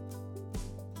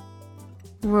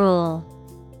 Rule,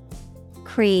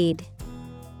 creed,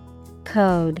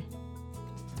 code.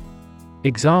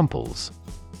 Examples: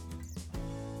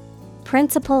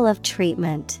 principle of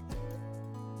treatment,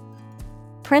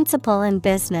 principle in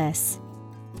business.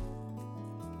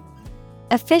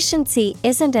 Efficiency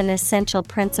isn't an essential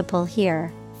principle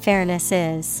here, fairness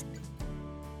is.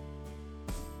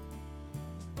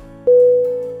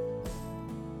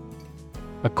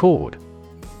 Accord.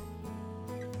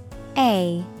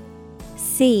 A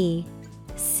C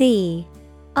C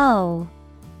O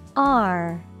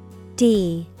R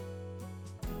D.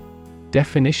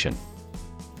 Definition: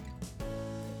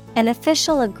 an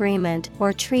official agreement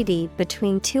or treaty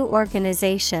between two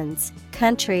organizations,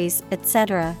 countries,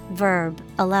 etc. Verb,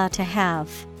 allow to have.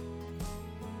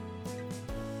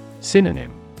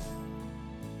 Synonym: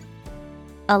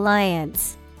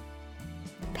 alliance,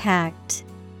 pact,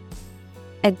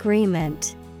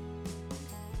 agreement.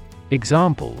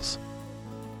 Examples: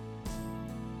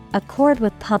 accord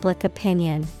with public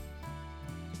opinion,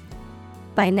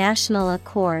 by national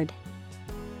accord.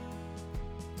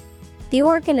 The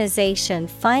organization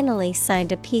finally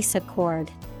signed a peace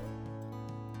accord.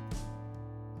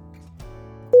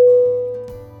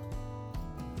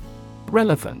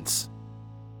 Relevance.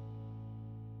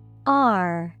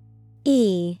 R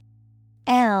E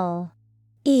L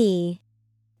E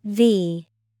V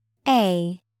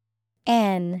A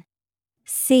N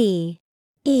C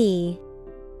E.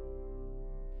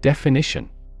 Definition: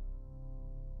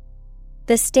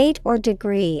 the state or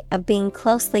degree of being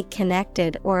closely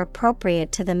connected or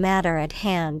appropriate to the matter at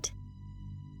hand.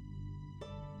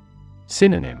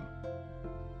 Synonym: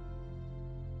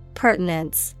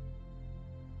 pertinence,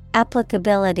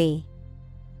 applicability,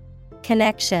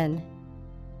 connection.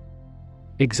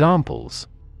 Examples: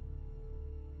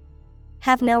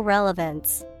 have no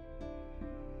relevance,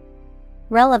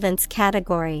 relevance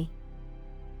category.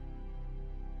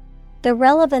 The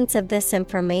relevance of this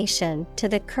information to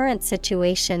the current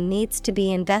situation needs to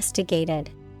be investigated.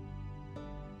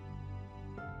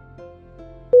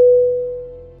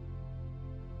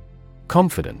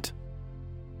 Confident.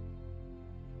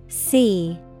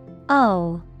 C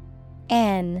O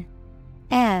N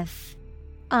F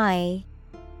I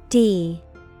D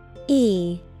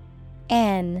E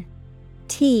N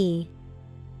T.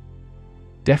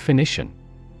 Definition: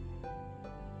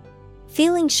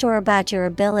 feeling sure about your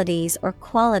abilities or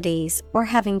qualities, or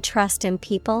having trust in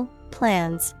people,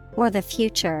 plans, or the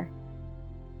future.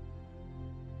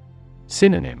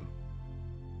 Synonym: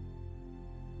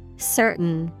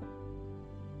 certain,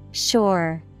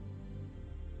 sure,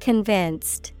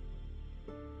 convinced.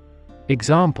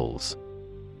 Examples: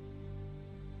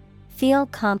 feel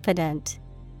confident,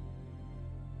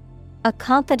 a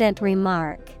confident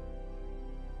remark.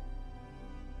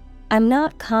 I'm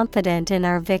not confident in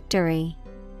our victory.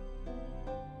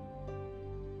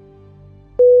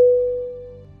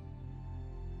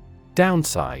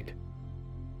 Downside.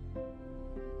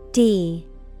 D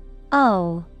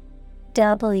O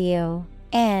W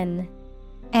N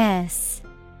S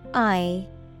I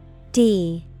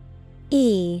D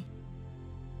E.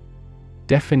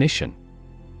 Definition: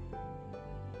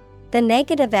 the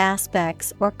negative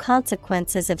aspects or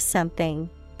consequences of something,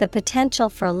 the potential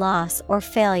for loss or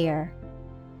failure.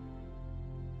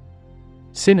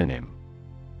 Synonym: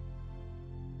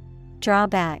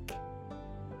 drawback,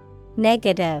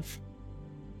 negative,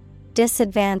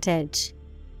 disadvantage.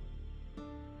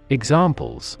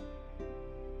 Examples: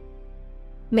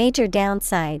 major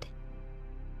downside,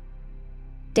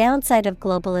 downside of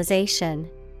globalization.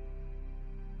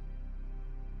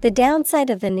 The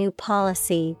downside of the new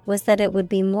policy was that it would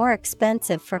be more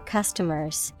expensive for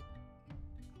customers.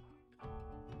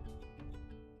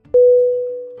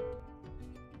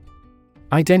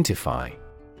 Identify.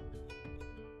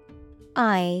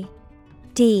 I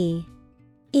D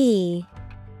E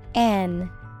N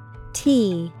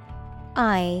T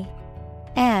I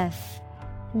F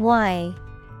Y.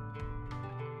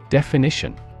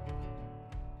 Definition: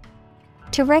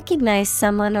 to recognize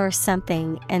someone or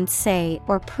something and say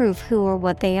or prove who or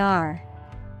what they are.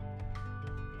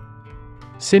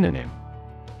 Synonym: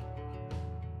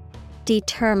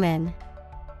 determine,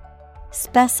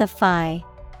 specify,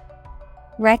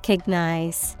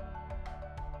 recognize.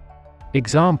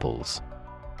 Examples: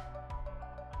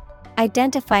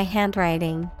 identify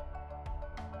handwriting,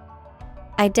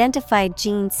 identify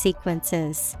gene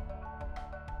sequences.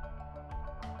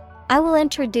 I will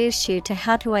introduce you to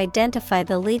how to identify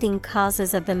the leading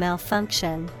causes of the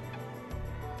malfunction.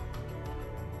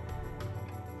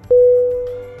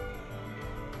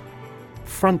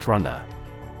 Frontrunner.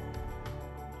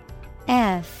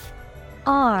 F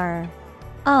R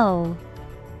O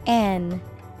N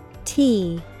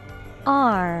T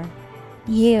R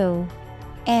U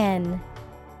N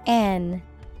N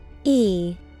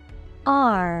E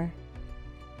R.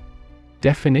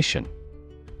 Definition: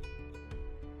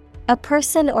 A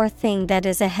person or thing that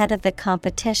is ahead of the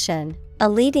competition, a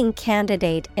leading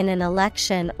candidate in an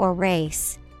election or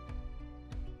race.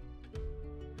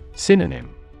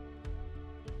 Synonym: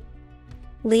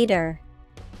 Leader,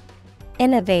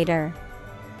 innovator,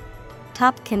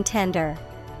 top contender.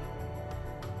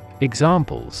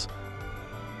 Examples: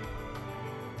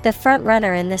 The front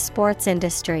runner in the sports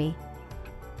industry.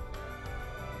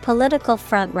 Political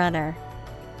front runner.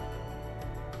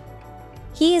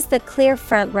 He is the clear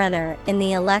front runner in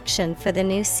the election for the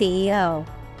new CEO.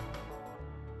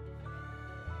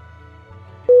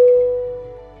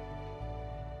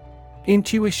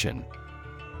 Intuition.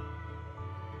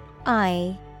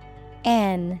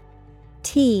 INTUITION.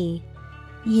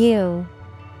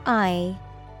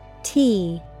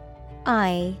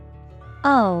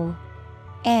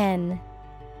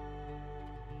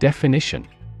 Definition: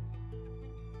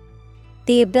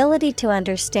 The ability to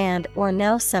understand or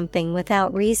know something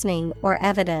without reasoning or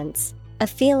evidence, a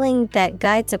feeling that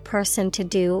guides a person to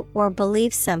do or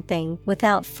believe something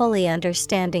without fully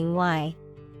understanding why.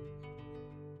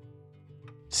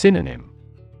 Synonym: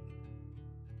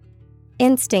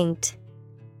 Instinct,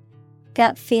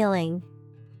 gut feeling,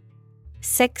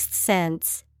 sixth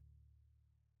sense.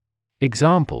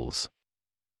 Examples: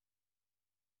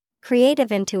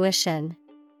 Creative intuition.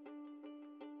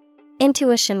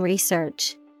 Intuition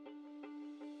research.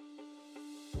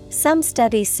 Some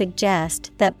studies suggest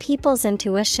that people's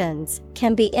intuitions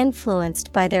can be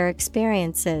influenced by their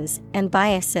experiences and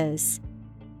biases.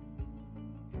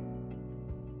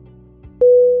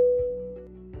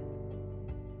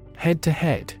 Head to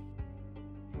head.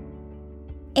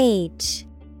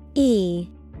 HEADTOHEAD.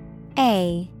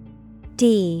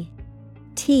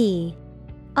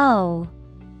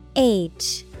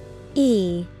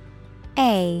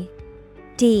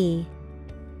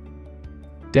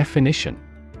 Definition: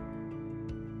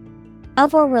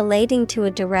 Of or relating to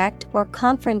a direct or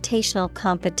confrontational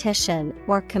competition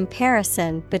or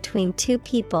comparison between two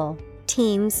people,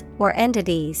 teams, or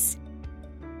entities.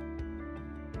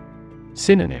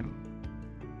 Synonym: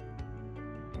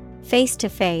 Face to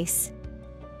face,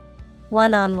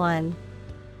 one-on-one,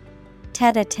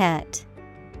 tête-à-tête.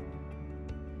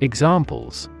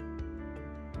 Examples: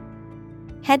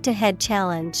 Head-to-head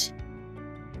challenge.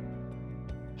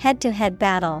 Head-to-head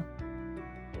battle.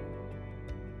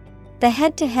 The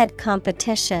head-to-head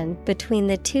competition between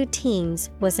the two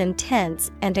teams was intense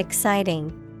and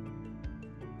exciting.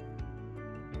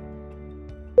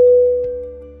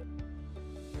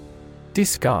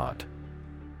 Discard.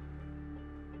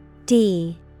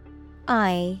 DISCARD.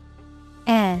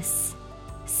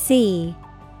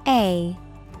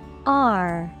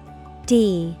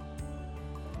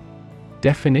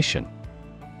 Definition: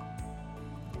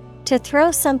 To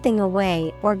throw something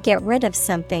away or get rid of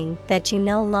something that you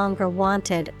no longer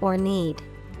wanted or need.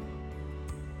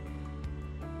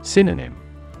 Synonym: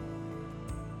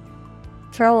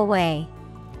 Throw away,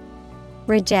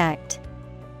 reject,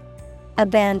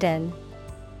 abandon.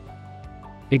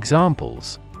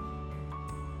 Examples: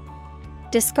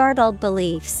 Discard old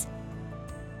beliefs.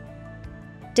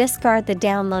 Discard the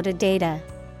downloaded data.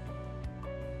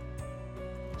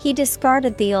 He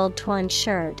discarded the old torn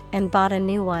shirt and bought a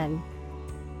new one.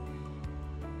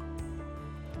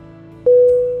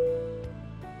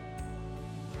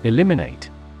 Eliminate.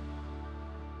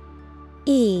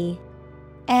 ELIMINATE.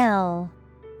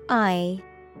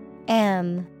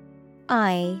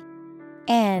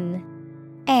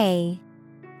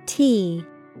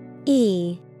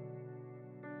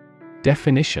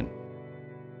 Definition: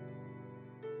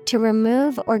 To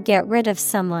remove or get rid of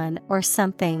someone or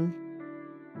something.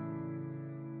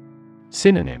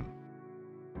 Synonym: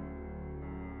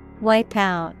 Wipe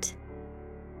out,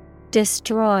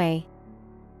 destroy,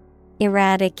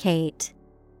 eradicate.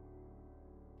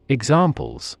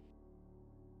 Examples: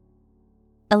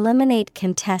 Eliminate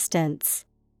contestants.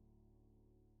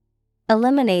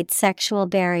 Eliminate sexual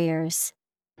barriers.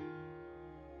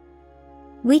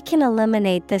 We can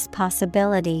eliminate this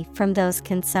possibility from those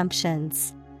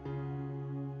consumptions.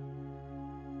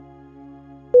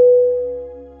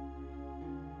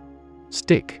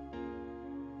 Stick.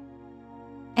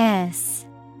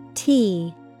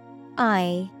 STICK.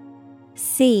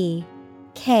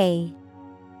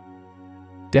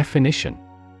 Definition: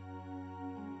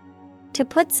 To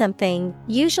put something,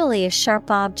 usually a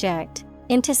sharp object,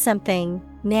 into something,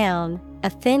 noun, a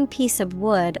thin piece of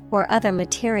wood or other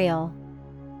material.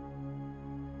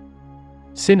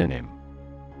 Synonym: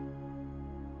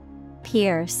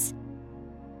 Pierce,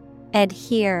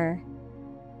 adhere,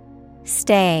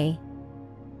 Stay.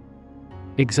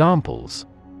 Examples: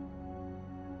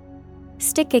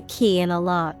 Stick a key in a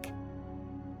lock.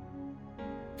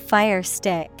 Fire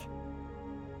stick.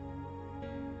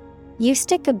 You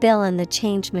stick a bill in the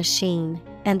change machine,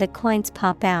 and the coins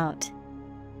pop out.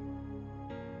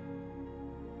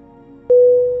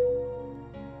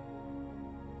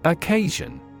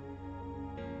 Occasion.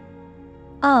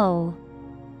 OCCASION.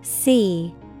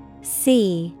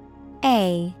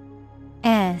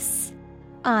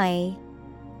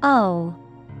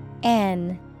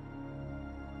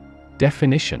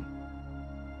 Definition: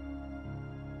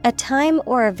 A time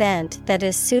or event that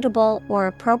is suitable or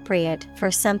appropriate for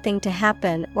something to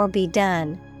happen or be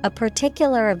done, a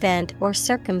particular event or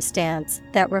circumstance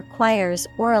that requires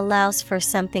or allows for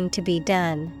something to be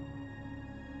done.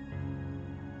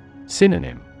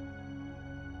 Synonym: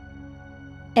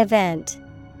 Event,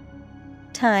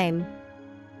 time,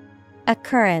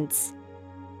 occurrence.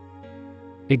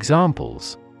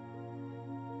 Examples: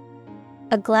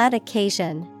 A glad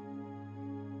occasion.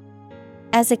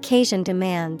 As occasion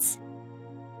demands.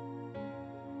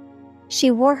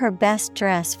 She wore her best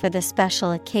dress for the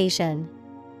special occasion.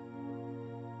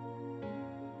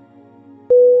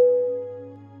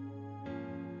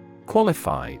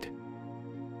 Qualified.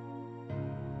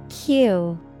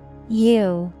 QUALIFIED.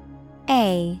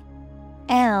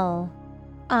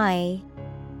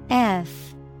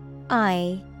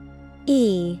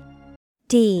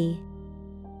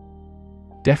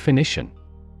 Definition: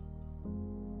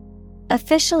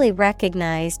 Officially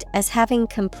recognized as having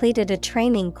completed a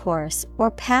training course or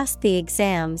passed the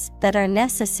exams that are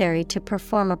necessary to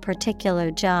perform a particular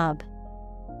job.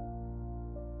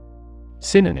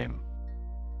 Synonym: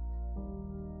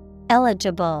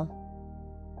 Eligible,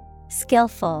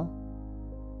 skillful,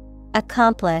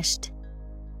 accomplished.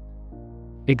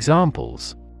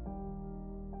 Examples: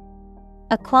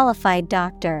 A qualified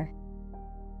doctor.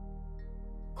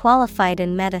 Qualified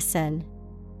in medicine.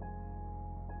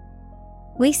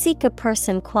 We seek a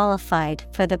person qualified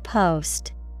for the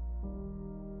post.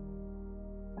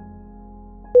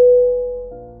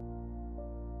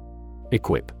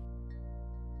 Equip.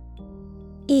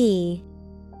 EQUIP.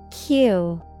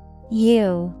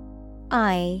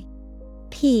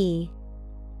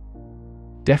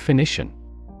 Definition: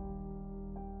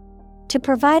 To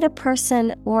provide a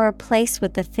person or a place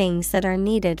with the things that are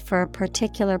needed for a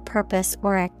particular purpose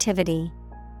or activity.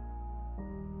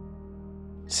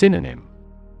 Synonym: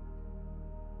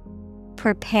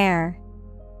 Prepare,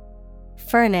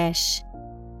 furnish,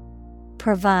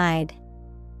 provide.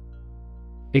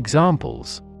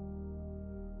 Examples: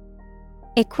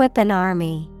 Equip an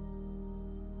army.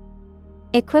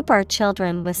 Equip our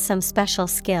children with some special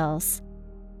skills.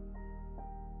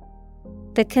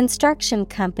 The construction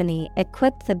company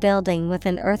equipped the building with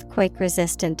an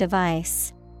earthquake-resistant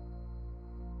device.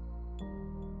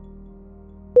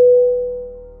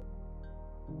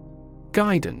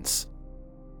 Guidance.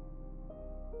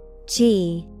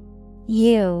 GUIDANCE.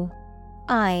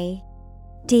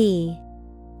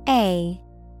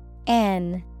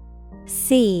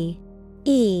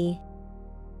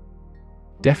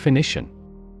 Definition: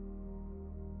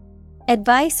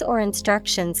 Advice or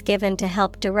instructions given to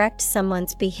help direct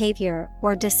someone's behavior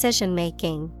or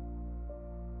decision-making.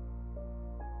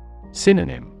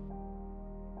 Synonym: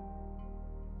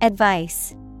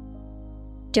 Advice,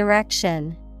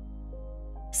 direction,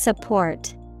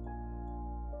 support.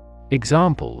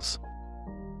 Examples: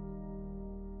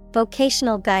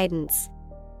 Vocational guidance.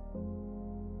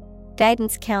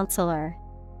 Guidance counselor.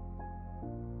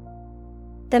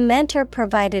 The mentor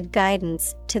provided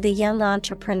guidance to the young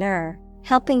entrepreneur,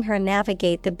 helping her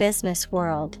navigate the business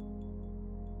world.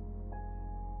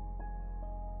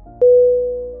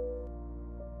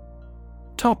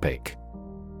 Topic.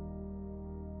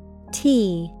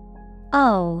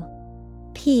 TOPIC.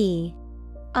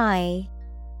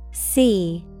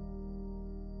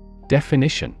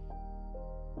 Definition: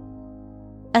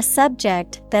 A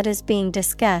subject that is being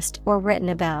discussed or written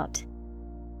about.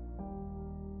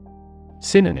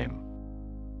 Synonym: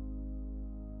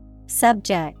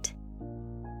 Subject,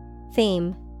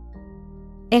 theme,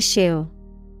 issue.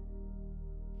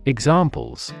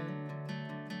 Examples: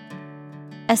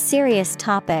 A serious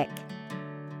topic.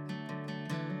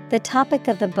 The topic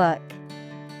of the book.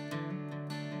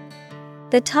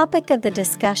 The topic of the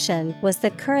discussion was the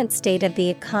current state of the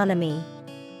economy.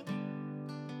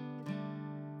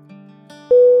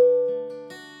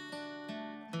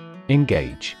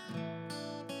 Engage.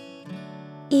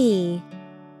 ENGAGE.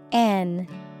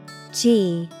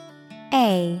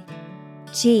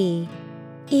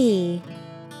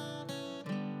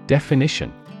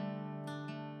 Definition: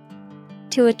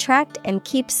 To attract and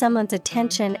keep someone's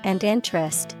attention and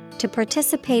interest, to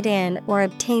participate in or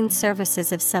obtain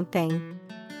services of something.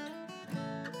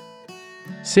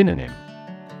 Synonym: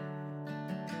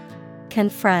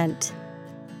 Confront,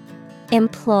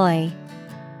 employ,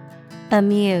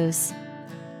 amuse.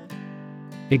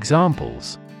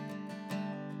 Examples: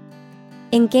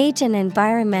 Engage in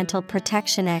environmental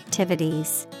protection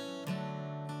activities.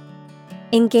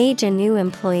 Engage a new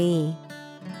employee.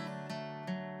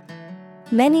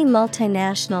 Many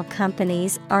multinational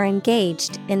companies are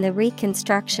engaged in the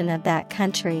reconstruction of that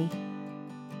country.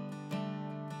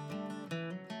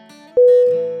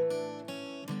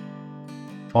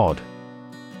 Odd.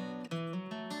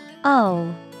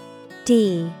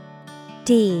 O-D-D.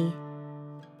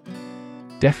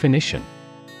 Definition: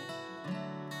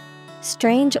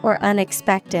 Strange or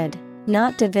unexpected,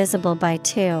 not divisible by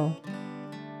two.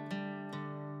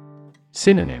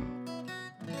 Synonym: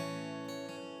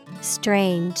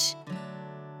 Strange,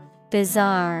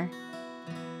 bizarre,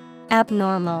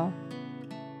 abnormal.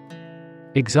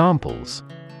 Examples: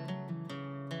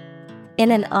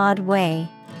 In an odd way.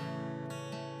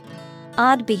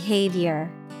 Odd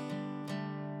behavior.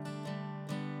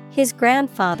 His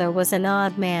grandfather was an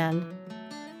odd man.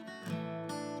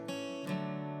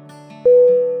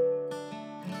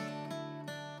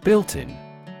 Built-in.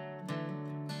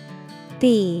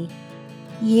 B-U-I-L-T-I-N.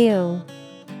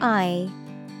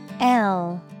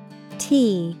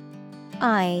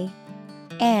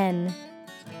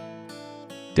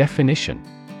 Definition: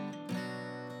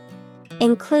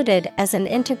 Included as an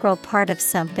integral part of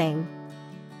something.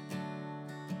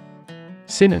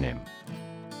 Synonym: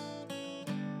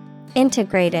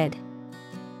 Integrated,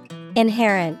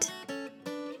 inherent,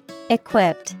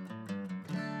 equipped.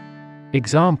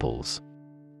 Examples: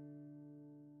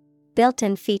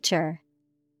 Built-in feature.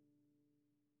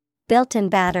 Built-in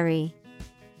battery.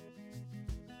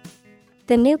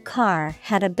 The new car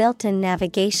had a built-in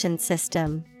navigation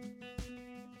system.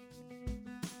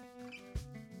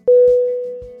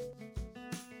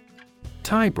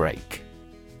 Tiebreak.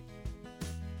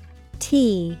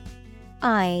 T-I-E-B-R-E-A-K.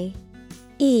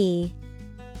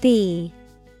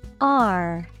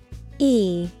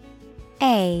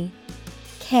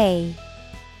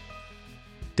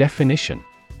 Definition: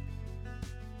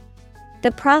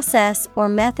 The process or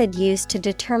method used to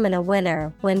determine a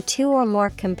winner when two or more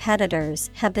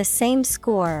competitors have the same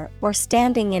score or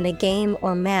standing in a game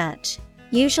or match,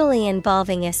 usually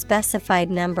involving a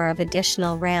specified number of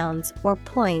additional rounds or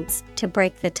points to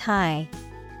break the tie.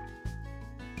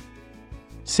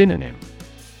 Synonym: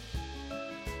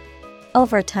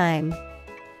 Overtime,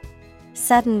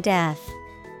 sudden death,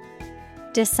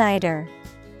 decider.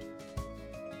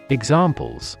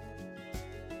 Examples: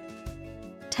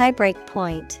 Tiebreak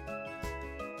point.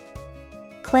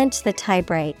 Clinch the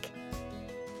tiebreak.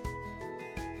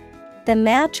 The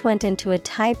match went into a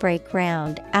tiebreak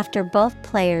round after both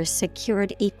players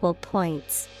secured equal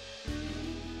points.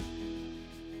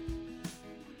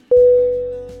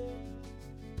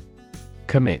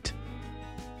 Commit.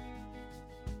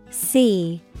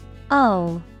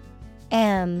 C-O-M-M-I-T.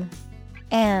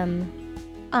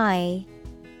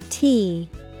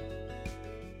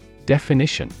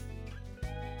 Definition: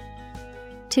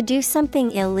 To do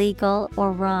something illegal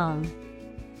or wrong.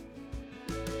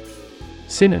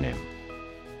 Synonym: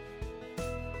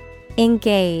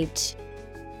 Engage,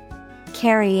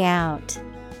 carry out,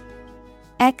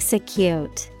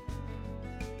 execute.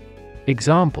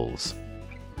 Examples: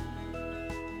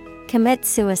 Commit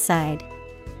suicide.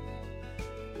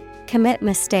 Commit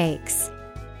mistakes.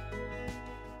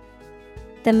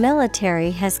 The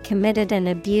military has committed an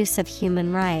abuse of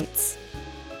human rights.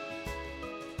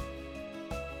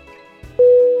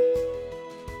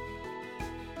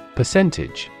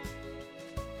 Percentage.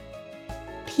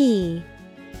 P-E-R-C-E-N-T-A-G-E.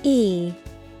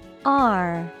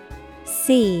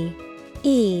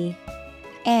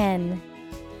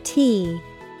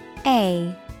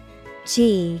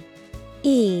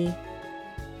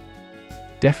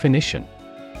 Definition: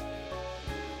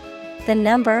 The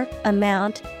number,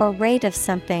 amount, or rate of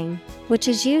something, which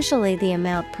is usually the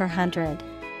amount per hundred.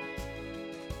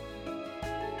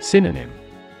 Synonym: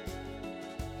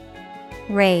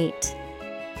 Rate,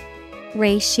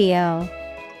 ratio,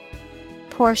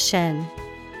 portion.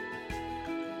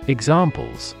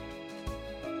 Examples: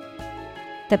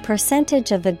 The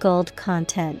percentage of the gold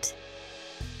content.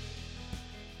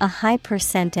 A high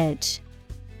percentage.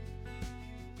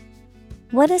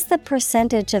 What is the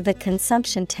percentage of the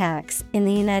consumption tax in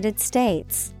the United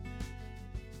States?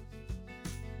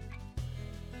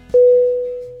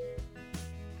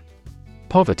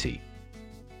 Poverty.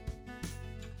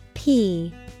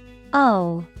 P-O-V-E-R-T-Y.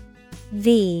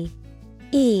 V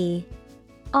E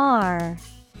R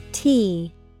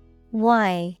T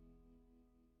Y.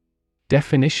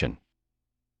 Definition: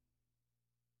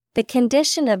 The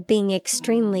condition of being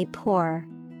extremely poor.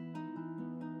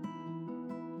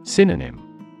 Synonym: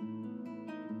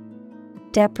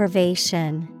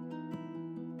 Deprivation,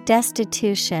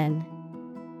 destitution,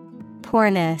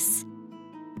 poorness.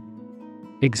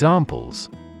 Examples: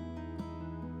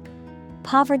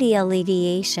 Poverty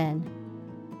alleviation.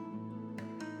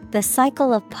 The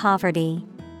cycle of poverty.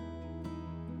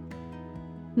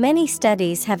 Many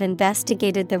studies have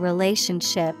investigated the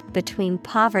relationship between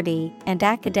poverty and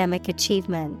academic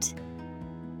achievement.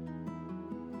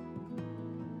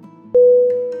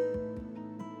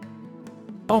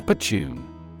 Opportune.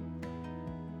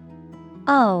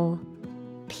 O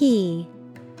P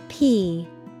P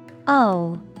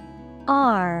O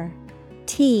R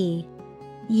T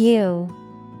U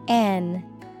N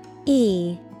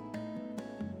E.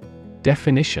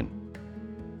 Definition: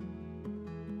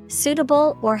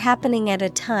 Suitable or happening at a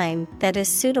time that is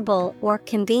suitable or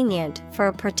convenient for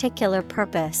a particular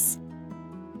purpose.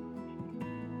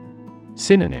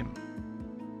 Synonym: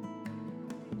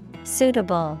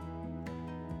 Suitable,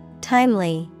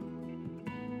 timely,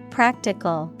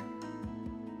 practical.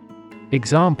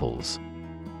 Examples: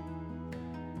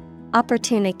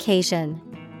 Opportune occasion.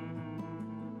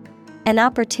 An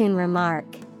opportune remark.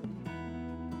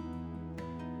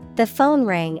 The phone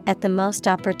rang at the most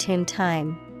opportune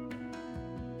time.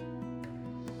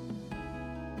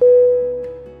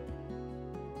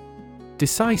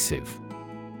 Decisive.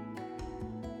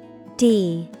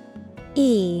 D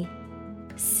E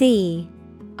C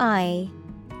I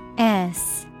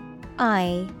S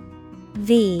I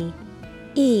V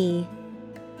E.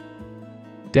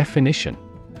 Definition: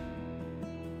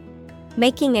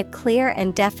 Making a clear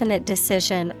and definite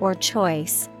decision or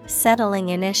choice, settling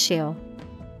an issue.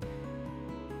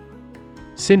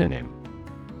 Synonym: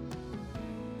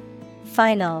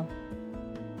 Final,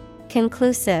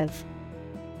 conclusive,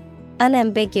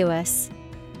 unambiguous.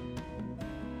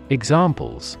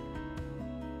 Examples: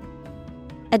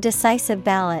 A decisive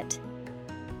ballot.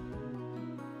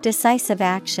 Decisive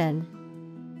action.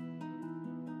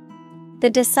 The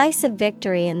decisive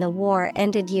victory in the war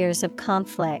ended years of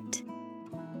conflict.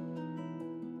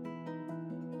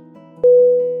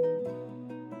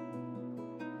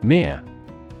 Mere.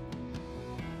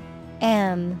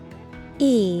 M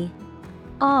E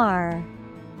R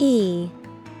E.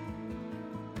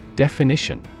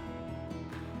 Definition: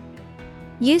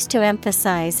 Used to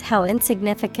emphasize how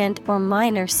insignificant or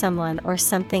minor someone or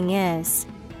something is.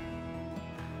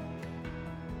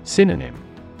 Synonym: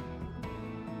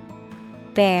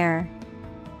 Bare,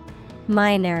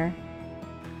 minor,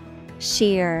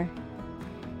 sheer.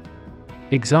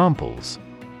 Examples: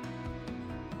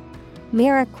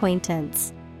 Mere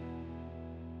acquaintance.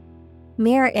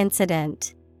 Mere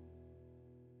incident.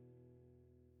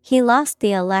 He lost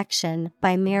the election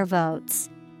by mere votes.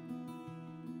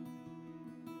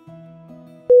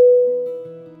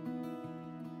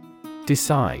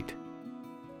 Decide.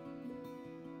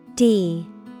 D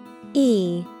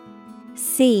E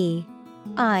C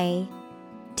I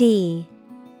D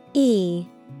E.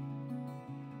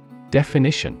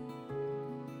 Definition: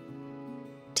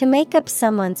 To make up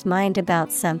someone's mind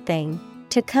about something,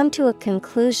 to come to a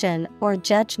conclusion or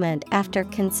judgment after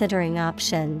considering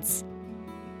options.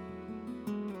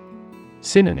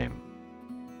 Synonym: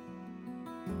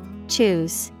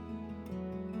 Choose,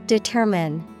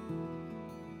 determine,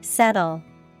 settle.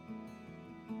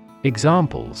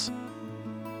 Examples: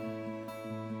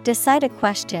 Decide a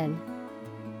question.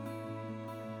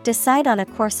 Decide on a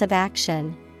course of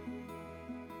action.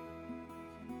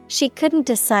 She couldn't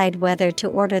decide whether to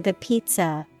order the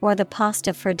pizza or the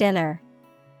pasta for dinner.